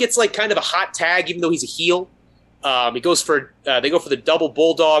 Davey Boy gets kind of a hot tag, even though he's a heel. They go for the double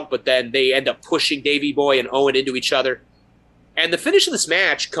Bulldog, but then they end up pushing Davey Boy and Owen into each other. And the finish of this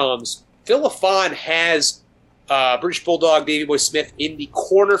match comes. Phil LaFon has British Bulldog Davey Boy Smith in the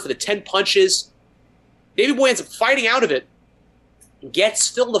corner for the 10 punches. Davey Boy ends up fighting out of it, gets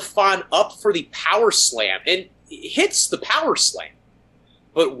Phil LaFon up for the power slam, and hits the power slam.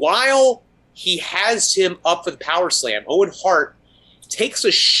 But while he has him up for the power slam, Owen Hart takes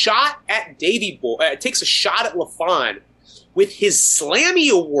a shot at takes a shot at LaFon with his Slammy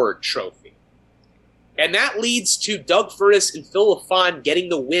Award trophy. And that leads to Doug Furnace and Phil LaFon getting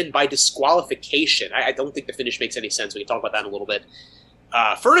the win by disqualification. I don't think the finish makes any sense. We can talk about that in a little bit.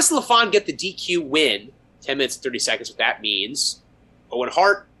 Furnace and LaFon get the DQ win. 10 minutes and 30 seconds, what that means. Owen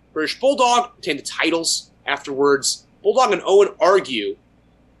Hart, British Bulldog, obtain the titles. Afterwards, Bulldog and Owen argue.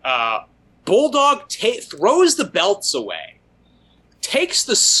 Bulldog throws the belts away, takes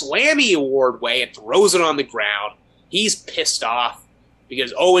the Slammy Award away, and throws it on the ground. He's pissed off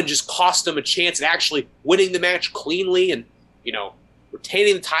because Owen just cost him a chance at actually winning the match cleanly and,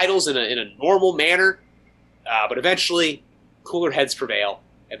 retaining the titles in a normal manner. But eventually, cooler heads prevail,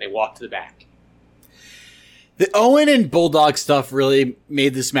 and they walk to the back. The Owen and Bulldog stuff really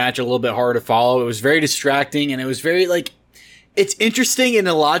made this match a little bit harder to follow. It was very distracting, and it was very, it's interesting and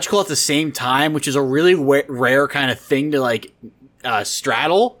illogical at the same time, which is a really rare kind of thing to,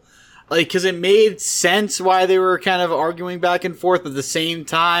 straddle. Because it made sense why they were kind of arguing back and forth, but at the same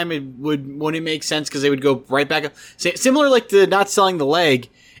time, wouldn't make sense because they would go right back up. Similar to not selling the leg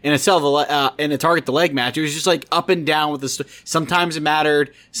in a target the leg match. It was just up and down with this. Sometimes it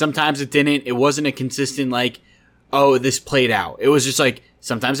mattered, sometimes it didn't. It wasn't a consistent this played out. It was just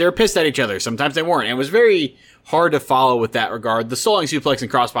sometimes they were pissed at each other, sometimes they weren't. And it was very hard to follow with that regard. The Soling Suplex and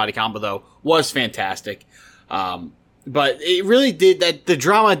crossbody combo though was fantastic. But it really the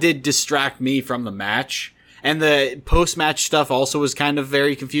drama did distract me from the match, and the post-match stuff also was kind of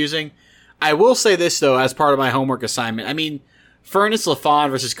very confusing. I will say this though, as part of my homework assignment. I mean, Furnace LaFon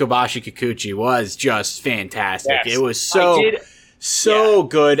versus Kobashi Kikuchi was just fantastic. Yes, it was so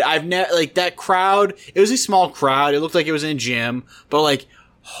good. I've never that crowd. It was a small crowd. It looked like it was in a gym, but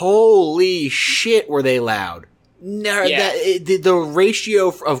holy shit, were they loud? The ratio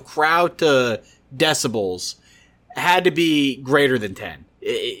of crowd to decibels had to be greater than 10.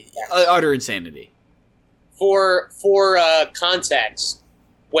 Utter insanity. For context,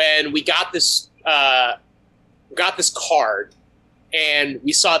 when we got this card and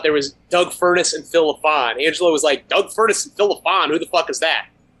we saw there was Doug Furnace and Phil LaFon, Angelo was like, Doug Furnace and Phil LaFon, who the fuck is that?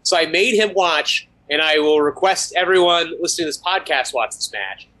 So I made him watch, and I will request everyone listening to this podcast watch this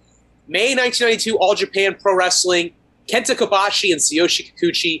match. May 1992, All Japan Pro Wrestling Kenta Kobashi and Tsuyoshi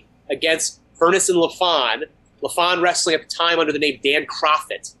Kikuchi against Furnace and LaFon. LaFon wrestling at the time under the name Dan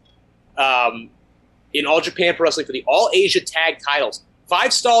Profit. In All Japan Pro Wrestling for the All Asia Tag Titles.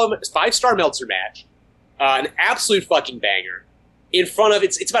 Five-star Meltzer match. An absolute fucking banger. In front of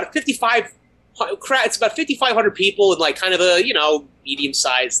it's about 5,500 people in like kind of a,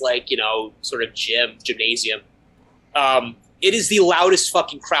 medium-sized, like, sort of gymnasium. It is the loudest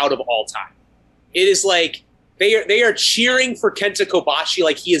fucking crowd of all time. It is like they are cheering for Kenta Kobashi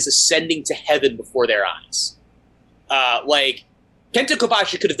like he is ascending to heaven before their eyes. Like Kenta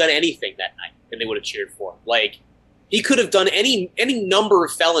Kobashi could have done anything that night and they would have cheered for him. Like he could have done any number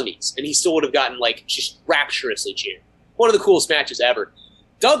of felonies and he still would have gotten like just rapturously cheered. One of the coolest matches ever.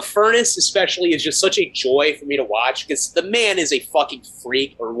 Doug Furnace especially is just such a joy for me to watch because the man is a fucking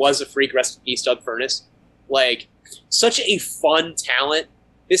freak, or was a freak. Rest in peace, Doug Furnace. Like such a fun talent.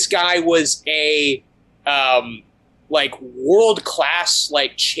 This guy was a like world class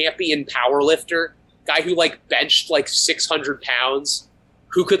like champion powerlifter. Guy who like benched like 600 pounds,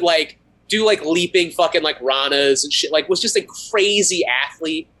 who could like do like leaping fucking like ranas and shit. Like was just a crazy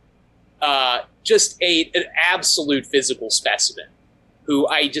athlete, just an absolute physical specimen. Who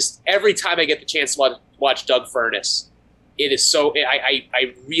I just every time I get the chance to watch Doug Furnace, it is so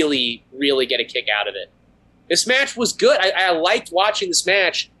I really get a kick out of it. This match was good. I liked watching this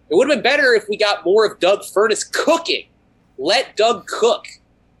match. It would have been better if we got more of Doug Furnace cooking. Let Doug cook.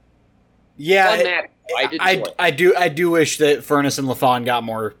 Yeah, I do wish that Furnace and LaFon got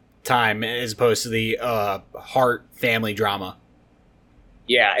more time as opposed to the Hart family drama.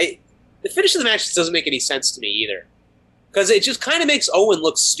 Yeah, the finish of the match just doesn't make any sense to me either, because it just kind of makes Owen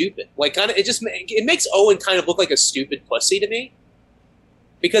look stupid. Like, it makes Owen kind of look like a stupid pussy to me,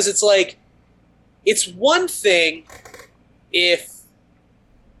 because it's like, it's one thing if,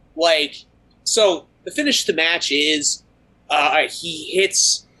 like, so the finish of the match is he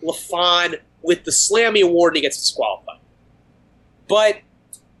hits LaFon with the Slammy Award and he gets disqualified. But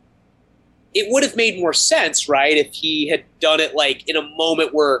it would have made more sense, right, if he had done it like in a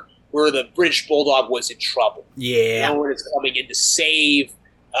moment where the British Bulldog was in trouble. Yeah. Owen is coming in to save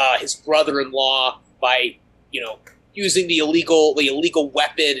his brother-in-law by, using the illegal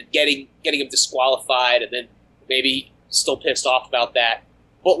weapon and getting him disqualified, and then maybe still pissed off about that.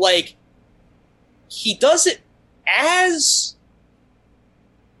 But like, he does it as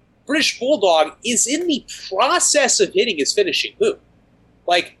British Bulldog is in the process of hitting his finishing move.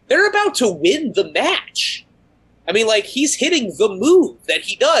 Like, they're about to win the match. I mean, like, he's hitting the move that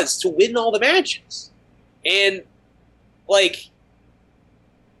he does to win all the matches. And,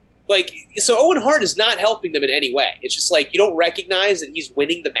 so Owen Hart is not helping them in any way. It's just like, you don't recognize that he's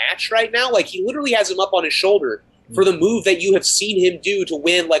winning the match right now? Like, he literally has him up on his shoulder for the move that you have seen him do to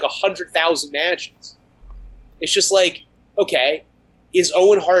win, like, 100,000 matches. It's just like, okay, is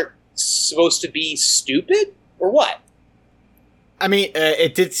Owen Hart supposed to be stupid? Or what? I mean,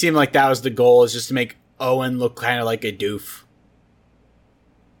 it did seem like that was the goal, is just to make Owen look kind of like a doof.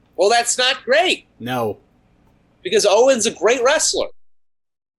 Well, that's not great. No. Because Owen's a great wrestler.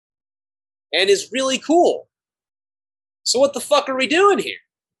 And is really cool. So what the fuck are we doing here?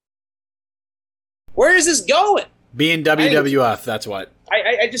 Where is this going? Being WWF, that's what.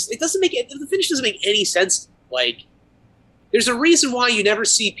 I just, the finish doesn't make any sense. Like, there's a reason why you never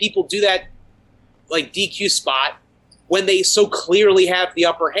see people do that, like, DQ spot when they so clearly have the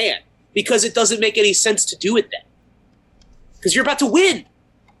upper hand. Because it doesn't make any sense to do it then. Because you're about to win.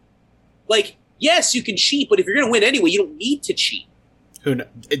 Like, yes, you can cheat, but if you're going to win anyway, you don't need to cheat.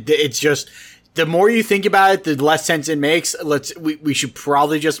 It's just, the more you think about it, the less sense it makes. We should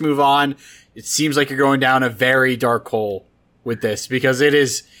probably just move on. It seems like you're going down a very dark hole with this, because it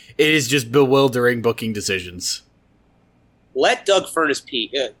is just bewildering booking decisions. Let Doug Furnace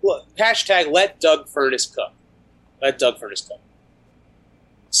hashtag let Doug Furnace cook. Let Doug Furnace cook.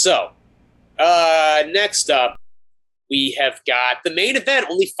 So, next up, we have got the main event.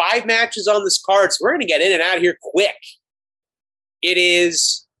 Only 5 matches on this card, so we're going to get in and out of here quick. It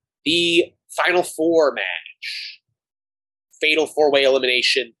is the Final 4 match. Fatal 4-way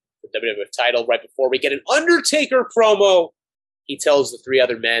elimination, the WWF title. Right before we get an Undertaker promo, he tells the 3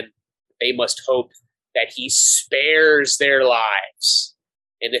 other men they must hope that he spares their lives.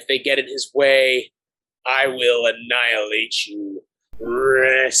 And if they get in his way, I will annihilate you.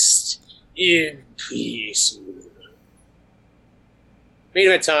 Rest in peace. Main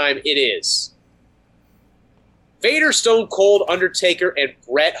event time, it is Vader, Stone Cold, Undertaker, and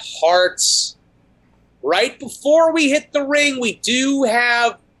Bret Hart. Right before we hit the ring, we do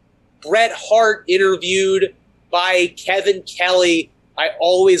have Bret Hart interviewed by Kevin Kelly. I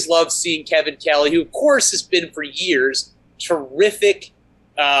always love seeing Kevin Kelly, who of course has been for years terrific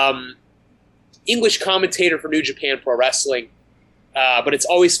English commentator for New Japan Pro Wrestling. But it's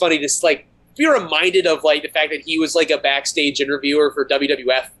always funny to like be reminded of like the fact that he was like a backstage interviewer for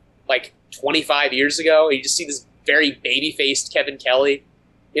WWF like 25 years ago. And you just see this very baby-faced Kevin Kelly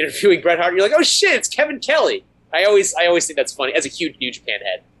interviewing Bret Hart. And you're like, oh shit, it's Kevin Kelly. I always think that's funny. As a huge New Japan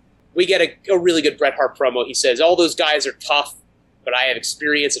head, we get a really good Bret Hart promo. He says, all those guys are tough, but I have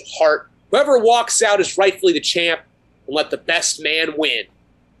experience and heart. Whoever walks out is rightfully the champ, and let the best man win.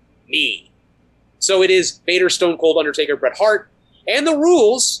 Me. So it is Vader, Stone Cold, Undertaker, Bret Hart. And the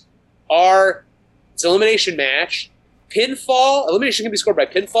rules are it's an elimination match. Pinfall. Elimination can be scored by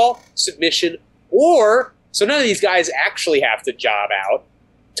pinfall, submission, or, so none of these guys actually have to job out,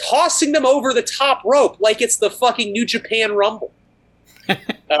 tossing them over the top rope like it's the fucking New Japan Rumble.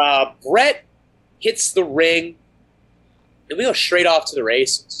 Bret hits the ring, and we go straight off to the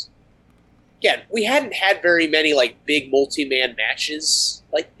races. Again, we hadn't had very many like big multi-man matches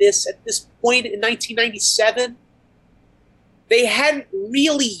like this at this point in 1997. They hadn't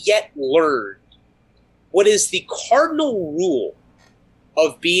really yet learned what is the cardinal rule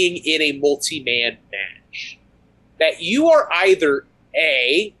of being in a multi-man match. That you are either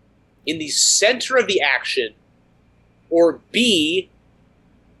A, in the center of the action, or B,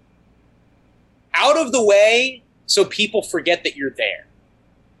 out of the way so people forget that you're there.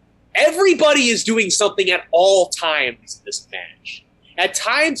 Everybody is doing something at all times in this match. At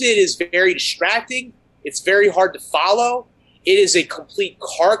times it is very distracting. It's very hard to follow. It is a complete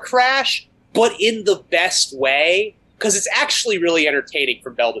car crash, but in the best way, because it's actually really entertaining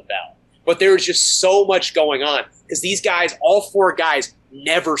from bell to bell. But there is just so much going on, because these guys, all four guys,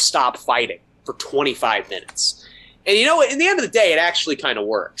 never stop fighting for 25 minutes. And you know, in the end of the day, it actually kind of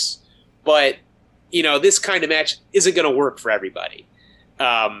works. But, you know, this kind of match isn't going to work for everybody.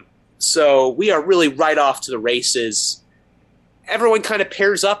 So we are really right off to the races. Everyone kind of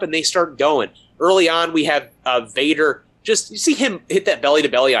pairs up and they start going. Early on, we have Vader. Just, you see him hit that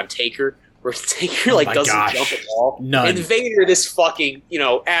belly-to-belly on Taker, where Taker doesn't jump at all. None. And Vader, this fucking,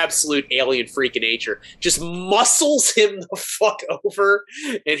 absolute alien freak of nature, just muscles him the fuck over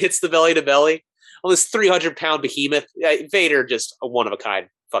and hits the belly-to-belly. On this 300-pound behemoth. Vader, just a one-of-a-kind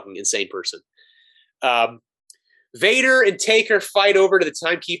fucking insane person. Vader and Taker fight over to the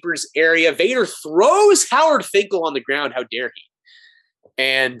Timekeeper's area. Vader throws Howard Finkel on the ground. How dare he?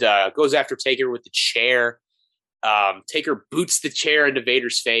 And goes after Taker with the chair. Taker boots the chair into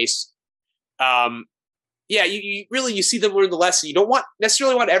Vader's face. You see them learn the lesson. You don't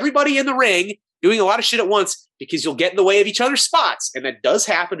necessarily want everybody in the ring doing a lot of shit at once, because you'll get in the way of each other's spots. And that does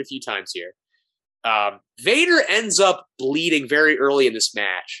happen a few times here. Vader ends up bleeding very early in this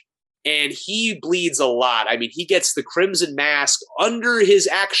match. And he bleeds a lot. I mean, he gets the crimson mask under his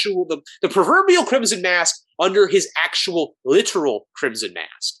actual, the proverbial crimson mask under his actual literal crimson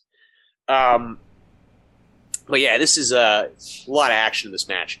mask. But yeah, this is a lot of action in this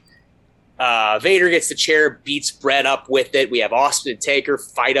match. Vader gets the chair, beats Bret up with it. We have Austin and Taker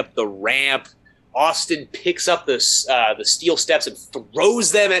fight up the ramp. Austin picks up the steel steps and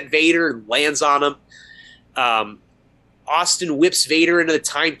throws them at Vader and lands on him. Austin whips Vader into the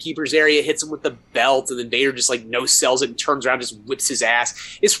Timekeeper's area, hits him with the belt, and then Vader just no-sells it and turns around and just whips his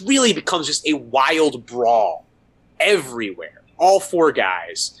ass. This really becomes just a wild brawl everywhere. All four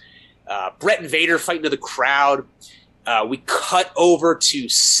guys. Bret and Vader fight into the crowd. We cut over to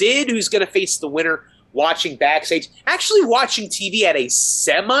Sid, who's going to face the winner, watching backstage. Actually watching TV at a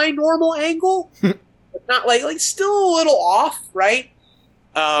semi-normal angle. But not still a little off, right?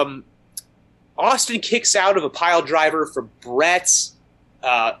 Austin kicks out of a pile driver for Bret.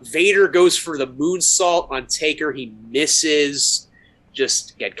 Vader goes for the moonsault on Taker. He misses.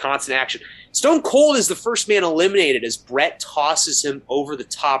 Just, again, constant action. Stone Cold is the first man eliminated as Bret tosses him over the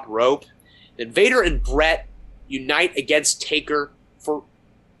top rope. Then Vader and Bret unite against Taker for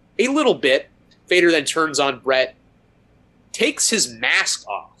a little bit. Vader then turns on Bret, takes his mask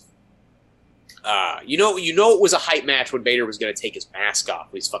off. You know it was a hype match when Vader was going to take his mask off.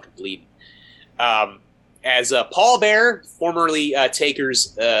 He's fucking bleeding. As Paul Bearer, formerly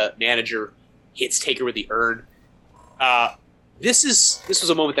Taker's manager, hits Taker with the urn. This was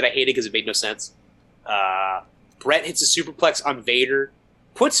a moment that I hated because it made no sense. Bret hits a superplex on Vader,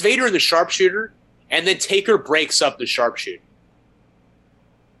 puts Vader in the sharpshooter, and then Taker breaks up the sharpshooter.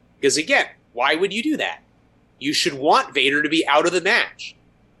 Because again, why would you do that? You should want Vader to be out of the match.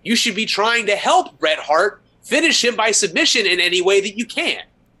 You should be trying to help Bret Hart finish him by submission in any way that you can.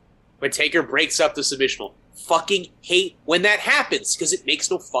 When Taker breaks up the submissional. Fucking hate when that happens because it makes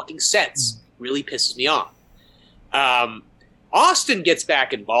no fucking sense. Really pisses me off. Austin gets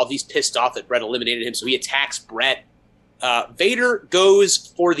back involved. He's pissed off that Brett eliminated him, so he attacks Brett. Vader goes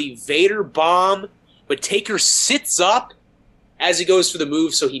for the Vader bomb, but Taker sits up as he goes for the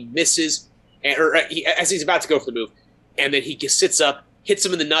move, so he misses, as he's about to go for the move, and then he sits up, hits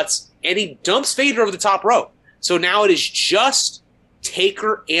him in the nuts, and he dumps Vader over the top rope. So now it is just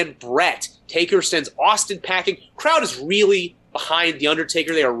Taker and Brett. Taker sends Austin packing. Crowd is really behind The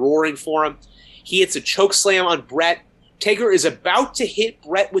Undertaker. They are roaring for him. He hits a choke slam on Brett. Taker is about to hit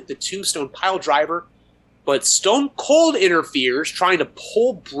Brett with the Tombstone pile driver, but Stone Cold interferes, trying to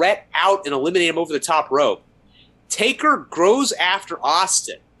pull Brett out and eliminate him over the top rope. Taker goes after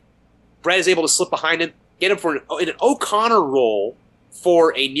Austin. Brett is able to slip behind him, get him for an O'Connor roll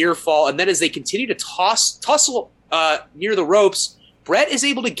for a near fall, and then as they continue to tussle near the ropes, Brett is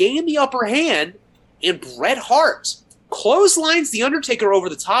able to gain the upper hand, and Bret Hart clotheslines The Undertaker over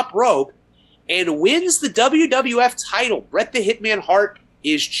the top rope and wins the WWF title. Bret the Hitman Hart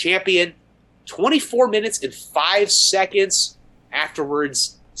is champion. 24 minutes and 5 seconds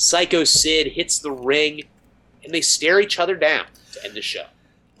afterwards, Psycho Sid hits the ring, and they stare each other down to end the show.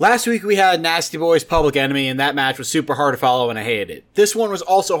 Last week we had Nasty Boys Public Enemy, and that match was super hard to follow, and I hated it. This one was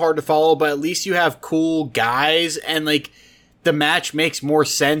also hard to follow, but at least you have cool guys, and like the match makes more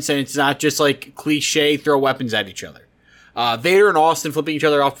sense, and it's not just like cliche throw weapons at each other. Vader and Austin flipping each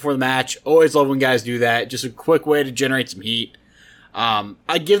other off before the match. Always love when guys do that. Just a quick way to generate some heat.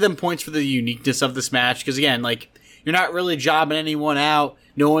 I give them points for the uniqueness of this match, because again, like, you're not really jobbing anyone out.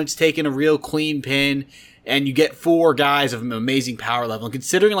 No one's taking a real clean pin, and you get 4 guys of amazing power level. And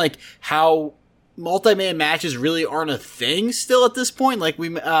considering like how multi-man matches really aren't a thing still at this point, like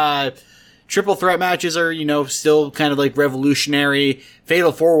triple threat matches are, still kind of like revolutionary.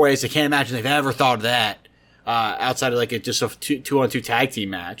 Fatal 4-ways, I can't imagine they've ever thought of that. Outside of like just a 2-on-2 tag team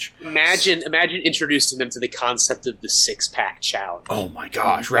match. Imagine introducing them to the concept of the 6-pack challenge. Oh my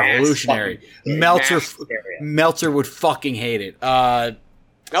gosh, revolutionary. Meltzer would fucking hate it.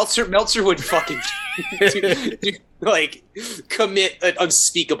 Meltzer would fucking commit an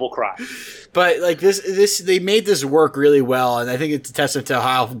unspeakable crime. But like this they made this work really well, and I think it's a testament to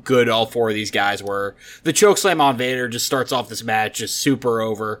how good all 4 of these guys were. The chokeslam on Vader just starts off this match just super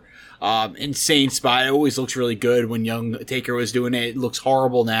over. Insane spot. It always looks really good when young Taker was doing it. It looks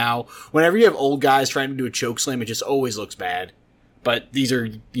horrible now. Whenever you have old guys trying to do a chokeslam, it just always looks bad. But these are,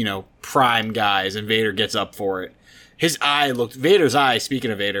 prime guys, and Vader gets up for it. Vader's eye,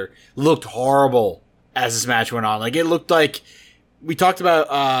 speaking of Vader, looked horrible as this match went on. Like, it looked like, we talked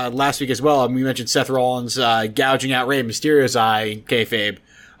about last week as well, and we mentioned Seth Rollins gouging out Rey Mysterio's eye, kayfabe.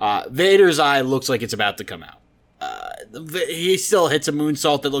 Vader's eye looks like it's about to come out. He still hits a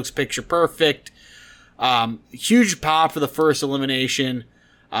moonsault that looks picture perfect. Huge pop for the first elimination.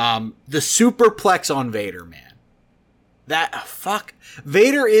 The superplex on Vader, man.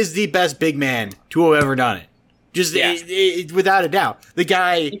 Vader is the best big man to have ever done it. Just without a doubt. The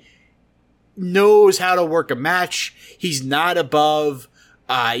guy knows how to work a match. He's not above,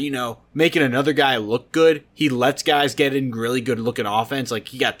 making another guy look good. He lets guys get in really good looking offense. Like,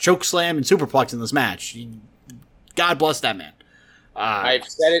 he got chokeslam and superplex in this match. God bless that man. I've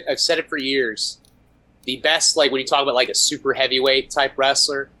said it for years. The best, like, when you talk about like a super heavyweight type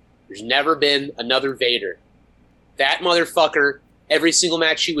wrestler, there's never been another Vader. That motherfucker, every single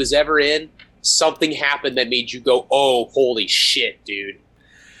match he was ever in, something happened that made you go, oh, holy shit, dude.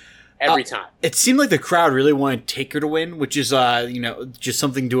 Every time. It seemed like the crowd really wanted Taker to win, which is, just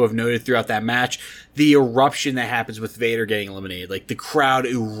something to have noted throughout that match. The eruption that happens with Vader getting eliminated. Like, the crowd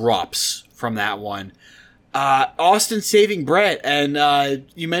erupts from that one. Austin saving Bret, and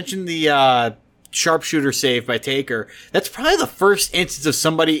you mentioned the sharpshooter save by Taker. That's probably the first instance of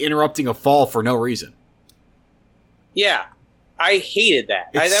somebody interrupting a fall for no reason. Yeah, I hated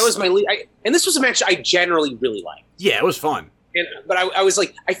that. That was my and this was a match I generally really liked. Yeah, it was fun. But I was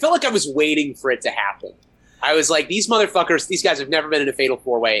like, I felt like I was waiting for it to happen. I was like, these motherfuckers, these guys have never been in a fatal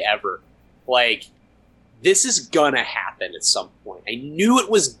 4-way ever. Like, this is gonna happen at some point. I knew it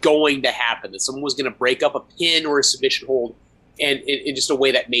was going to happen, that someone was gonna break up a pin or a submission hold and in just a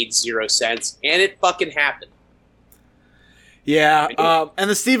way that made 0 sense. And it fucking happened. Yeah, and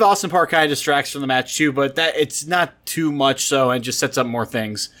the Steve Austin part kind of distracts from the match too, but that it's not too much so, and just sets up more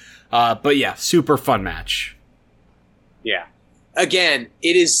things. But yeah, super fun match. Yeah. Again,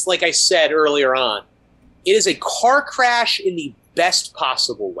 it is, like I said earlier on, it is a car crash in the best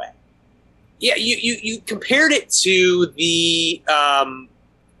possible way. Yeah, you compared it to the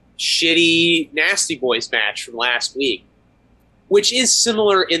shitty Nasty Boys match from last week, which is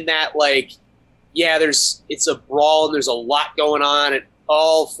similar in that, like, yeah, it's a brawl and there's a lot going on, and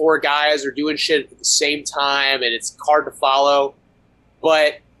all four guys are doing shit at the same time and it's hard to follow.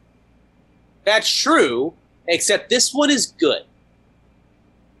 But that's true, except this one is good.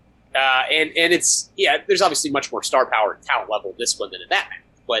 And it's, there's obviously much more star power and talent level in this one than in that match.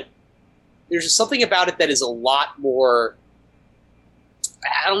 But there's just something about it that is a lot more,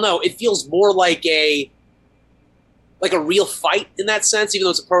 I don't know, it feels more like a real fight in that sense, even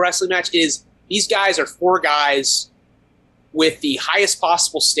though it's a pro wrestling match. These guys are four guys with the highest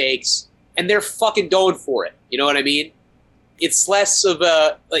possible stakes, and they're fucking going for it. You know what I mean? It's less of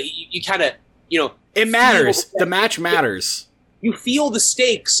a, like, you kind of, it matters. The match matters. You feel the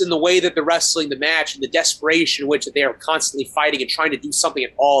stakes in the way that they're wrestling the match and the desperation in which they are constantly fighting and trying to do something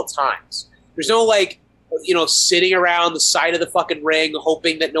at all times. There's no, sitting around the side of the fucking ring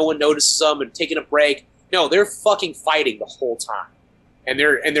hoping that no one notices them and taking a break. No, they're fucking fighting the whole time. And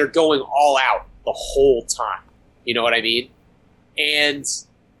they're going all out the whole time. You know what I mean? And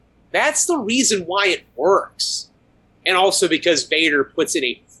that's the reason why it works. And also because Vader puts in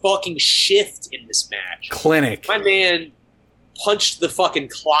a fucking shift in this match. Clinic. My man punched the fucking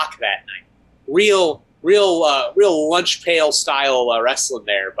clock that night. Real lunch pail style wrestling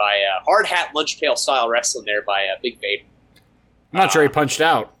there by hard hat lunch pail style wrestling there by Big Vader. I'm not sure he punched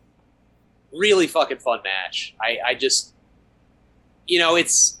out. Really fucking fun match. I just,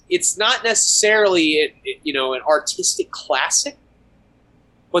 it's not necessarily an artistic classic,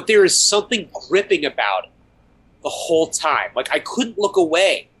 but there is something gripping about it the whole time. Like, I couldn't look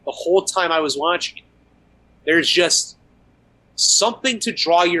away the whole time I was watching it. There's just something to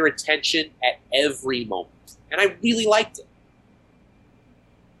draw your attention at every moment. And I really liked it.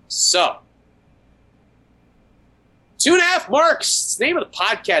 So, 2.5 marks. It's the name of the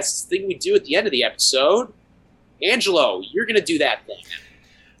podcast. It's the thing we do at the end of the episode. Angelo, you're going to do that thing.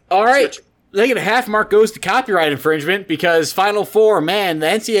 All right. I think a half mark goes to copyright infringement because Final Four, man, the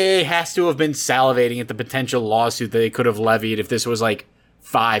NCAA has to have been salivating at the potential lawsuit that they could have levied if this was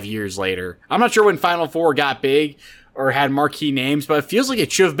 5 years later. I'm not sure when Final Four got big or had marquee names, but it feels like it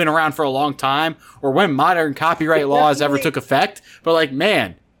should have been around for a long time or when modern copyright laws ever took effect. But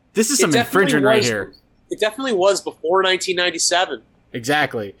man, this is some infringement right here. It definitely was before 1997.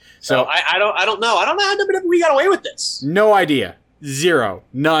 Exactly. So I don't know. I don't know how WWE got away with this. No idea. Zero.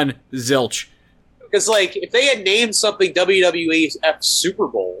 None. Zilch. Because, if they had named something WWF Super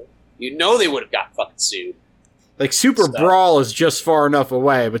Bowl, they would have got fucking sued. Super Brawl is just far enough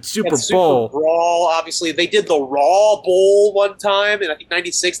away, but Super Bowl. Super Brawl, obviously. They did the Raw Bowl one time, and I think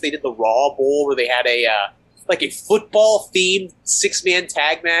 96 they did the Raw Bowl where they had a football-themed 6-man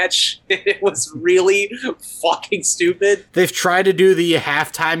tag match. It was really fucking stupid. They've tried to do the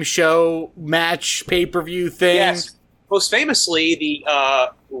halftime show match pay-per-view thing. Yes. Most famously,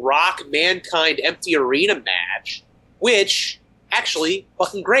 the Rock Mankind Empty Arena match, which, actually,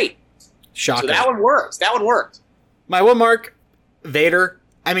 fucking great. Shocking. So that one worked. My one mark, Vader.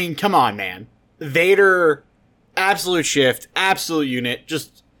 I mean, come on, man. Vader, absolute shift, absolute unit.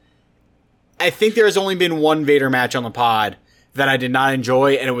 Just, I think there has only been one Vader match on the pod that I did not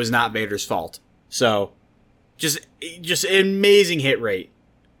enjoy, and it was not Vader's fault. So, just amazing hit rate.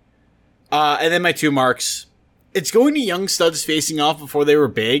 And then my 2 marks. It's going to young studs facing off before they were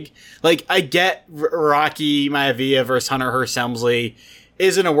big. I get Rocky Maivia versus Hunter Hearst Helmsley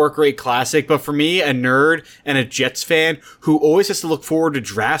isn't a work rate classic, but for me, a nerd and a Jets fan who always has to look forward to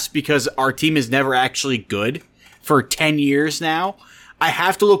drafts because our team is never actually good for 10 years now, I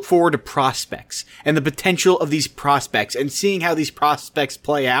have to look forward to prospects and the potential of these prospects and seeing how these prospects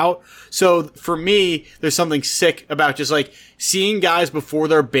play out. So for me, there's something sick about just seeing guys before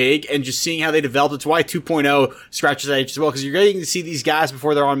they're big and just seeing how they develop. It's why 2.0 scratches that itch as well, because you're getting to see these guys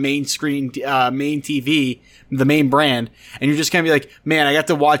before they're on main screen, main TV, the main brand, and you're just going to be man, I got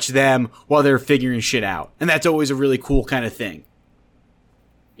to watch them while they're figuring shit out. And that's always a really cool kind of thing.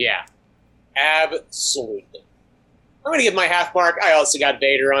 Yeah, absolutely. I'm going to give my half mark. I also got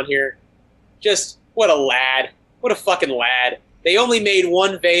Vader on here. Just, what a lad. What a fucking lad. They only made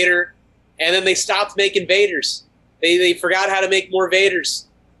one Vader, and then they stopped making Vaders. They forgot how to make more Vaders.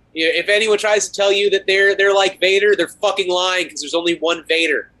 If anyone tries to tell you that they're like Vader, they're fucking lying because there's only one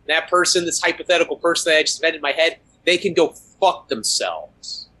Vader. That person, this hypothetical person that I just invented in my head, they can go fuck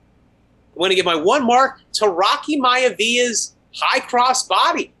themselves. I'm going to give my 1 mark to Rocky Maivia's high cross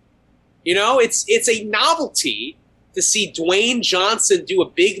body. It's a novelty to see Dwayne Johnson do a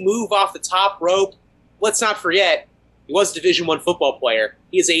big move off the top rope. Let's not forget, he was a Division I football player.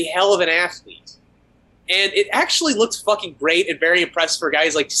 He is a hell of an athlete. And it actually looked fucking great and very impressive for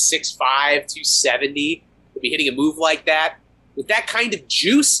guys 6'5", 270 to be hitting a move like that. With that kind of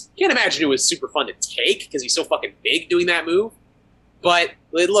juice, can't imagine it was super fun to take because he's so fucking big doing that move. But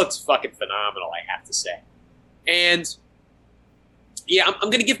it looked fucking phenomenal, I have to say. And yeah, I'm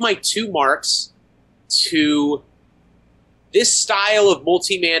going to give my 2 marks to this style of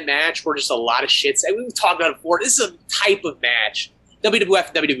multi-man match where just a lot of shit's. We've talked about it before. This is a type of match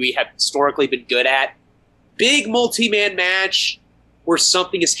WWF and WWE have historically been good at. Big multi-man match where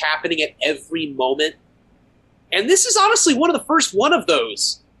something is happening at every moment. And this is honestly one of the first one of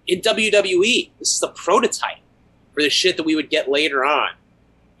those in WWE. This is the prototype for the shit that we would get later on.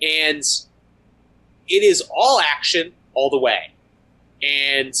 And it is all action all the way.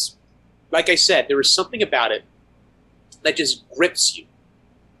 And like I said, there is something about it that just grips you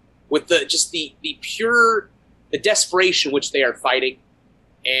with the pure, the desperation which they are fighting,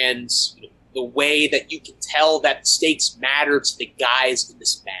 and the way that you can tell that stakes matter to the guys in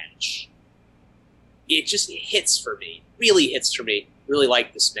this match. It hits for me. Really hits for me. Really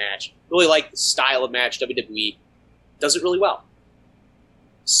like this match. Really like the style of match. WWE does it really well.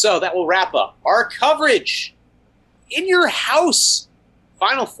 So that will wrap up our coverage in your house.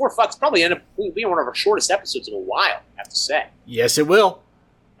 Final 4 fucks probably end up being one of our shortest episodes in a while, I have to say. Yes, it will.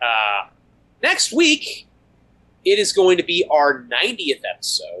 Next week, it is going to be our 90th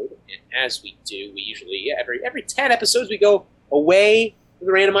episode. And as we do, we usually, every 10 episodes, we go away.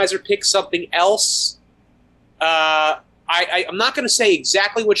 The randomizer picks something else. I'm not going to say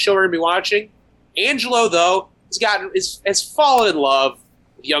exactly what show we're going to be watching. Angelo, though, has fallen in love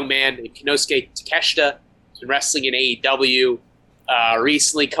with a young man named Kinosuke Takeshita. He's been wrestling in AEW.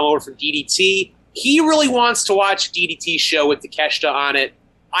 Recently come over from DDT. He really wants to watch a DDT show with Takeshita on it.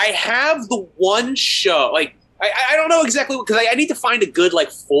 I have the one show, I don't know exactly, because I need to find a good,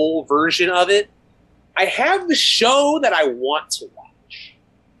 full version of it. I have the show that I want to watch.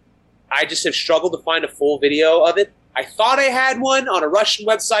 I just have struggled to find a full video of it. I thought I had one on a Russian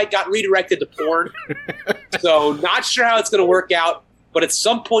website, got redirected to porn. So not sure how it's going to work out, but at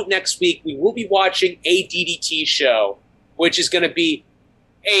some point next week, we will be watching a DDT show, which is going to be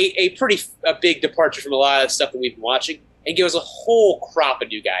a big departure from a lot of the stuff that we've been watching, and give us a whole crop of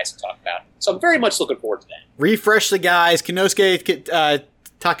new guys to talk about. So I'm very much looking forward to that. Refresh the guys. Kinosuke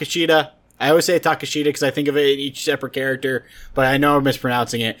Takeshita. I always say Takeshita because I think of it in each separate character, but I know I'm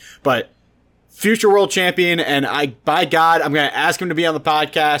mispronouncing it. But future world champion, and by God, I'm going to ask him to be on the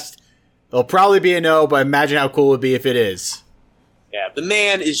podcast. It'll probably be a no, but imagine how cool it would be if it is. Yeah, the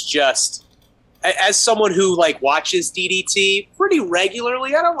man is just... As someone who watches DDT pretty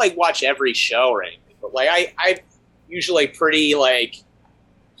regularly, I don't watch every show or anything, but I'm usually pretty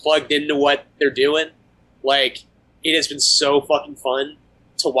plugged into what they're doing. It has been so fucking fun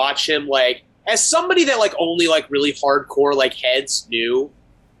to watch him. As somebody that only really hardcore heads knew,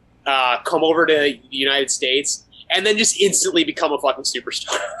 come over to the United States and then just instantly become a fucking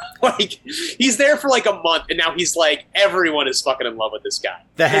superstar. He's there for a month, and now he's everyone is fucking in love with this guy.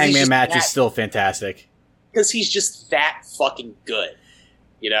 The Hangman match is still fantastic. Because he's just that fucking good,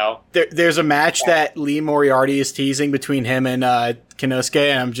 There's a match that Lee Moriarty is teasing between him and Kinosuke,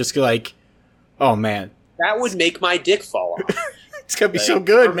 and I'm just oh man. That would make my dick fall off. It's gonna be so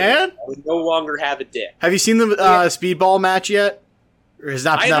good, man. I would no longer have a dick. Have you seen the Speedball match yet? I have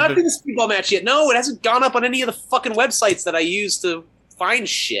not seen the Speedball match yet. No, it hasn't gone up on any of the fucking websites that I use to find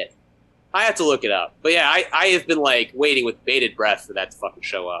shit. I have to look it up. But yeah, I have been waiting with bated breath for that to fucking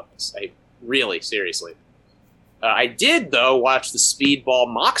show up. Seriously. I did, though, watch the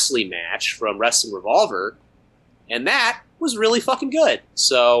Speedball Moxley match from Wrestling Revolver, and that was really fucking good.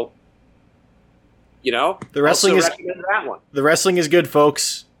 So, the wrestling is that one. The wrestling is good,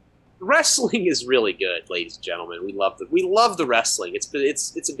 folks. Wrestling is really good, ladies and gentlemen. We love the wrestling. It's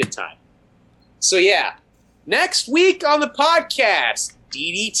a good time. So yeah, next week on the podcast,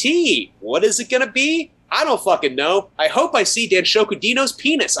 DDT. What is it gonna be? I don't fucking know. I hope I see Danshoku Dino's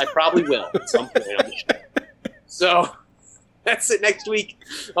penis. I probably will at some point on the show. So that's it next week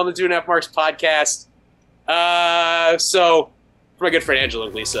on the 2.5 Marks podcast. So for my good friend Angela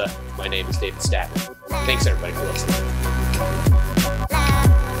and Lisa, my name is David Statman. Thanks everybody for listening.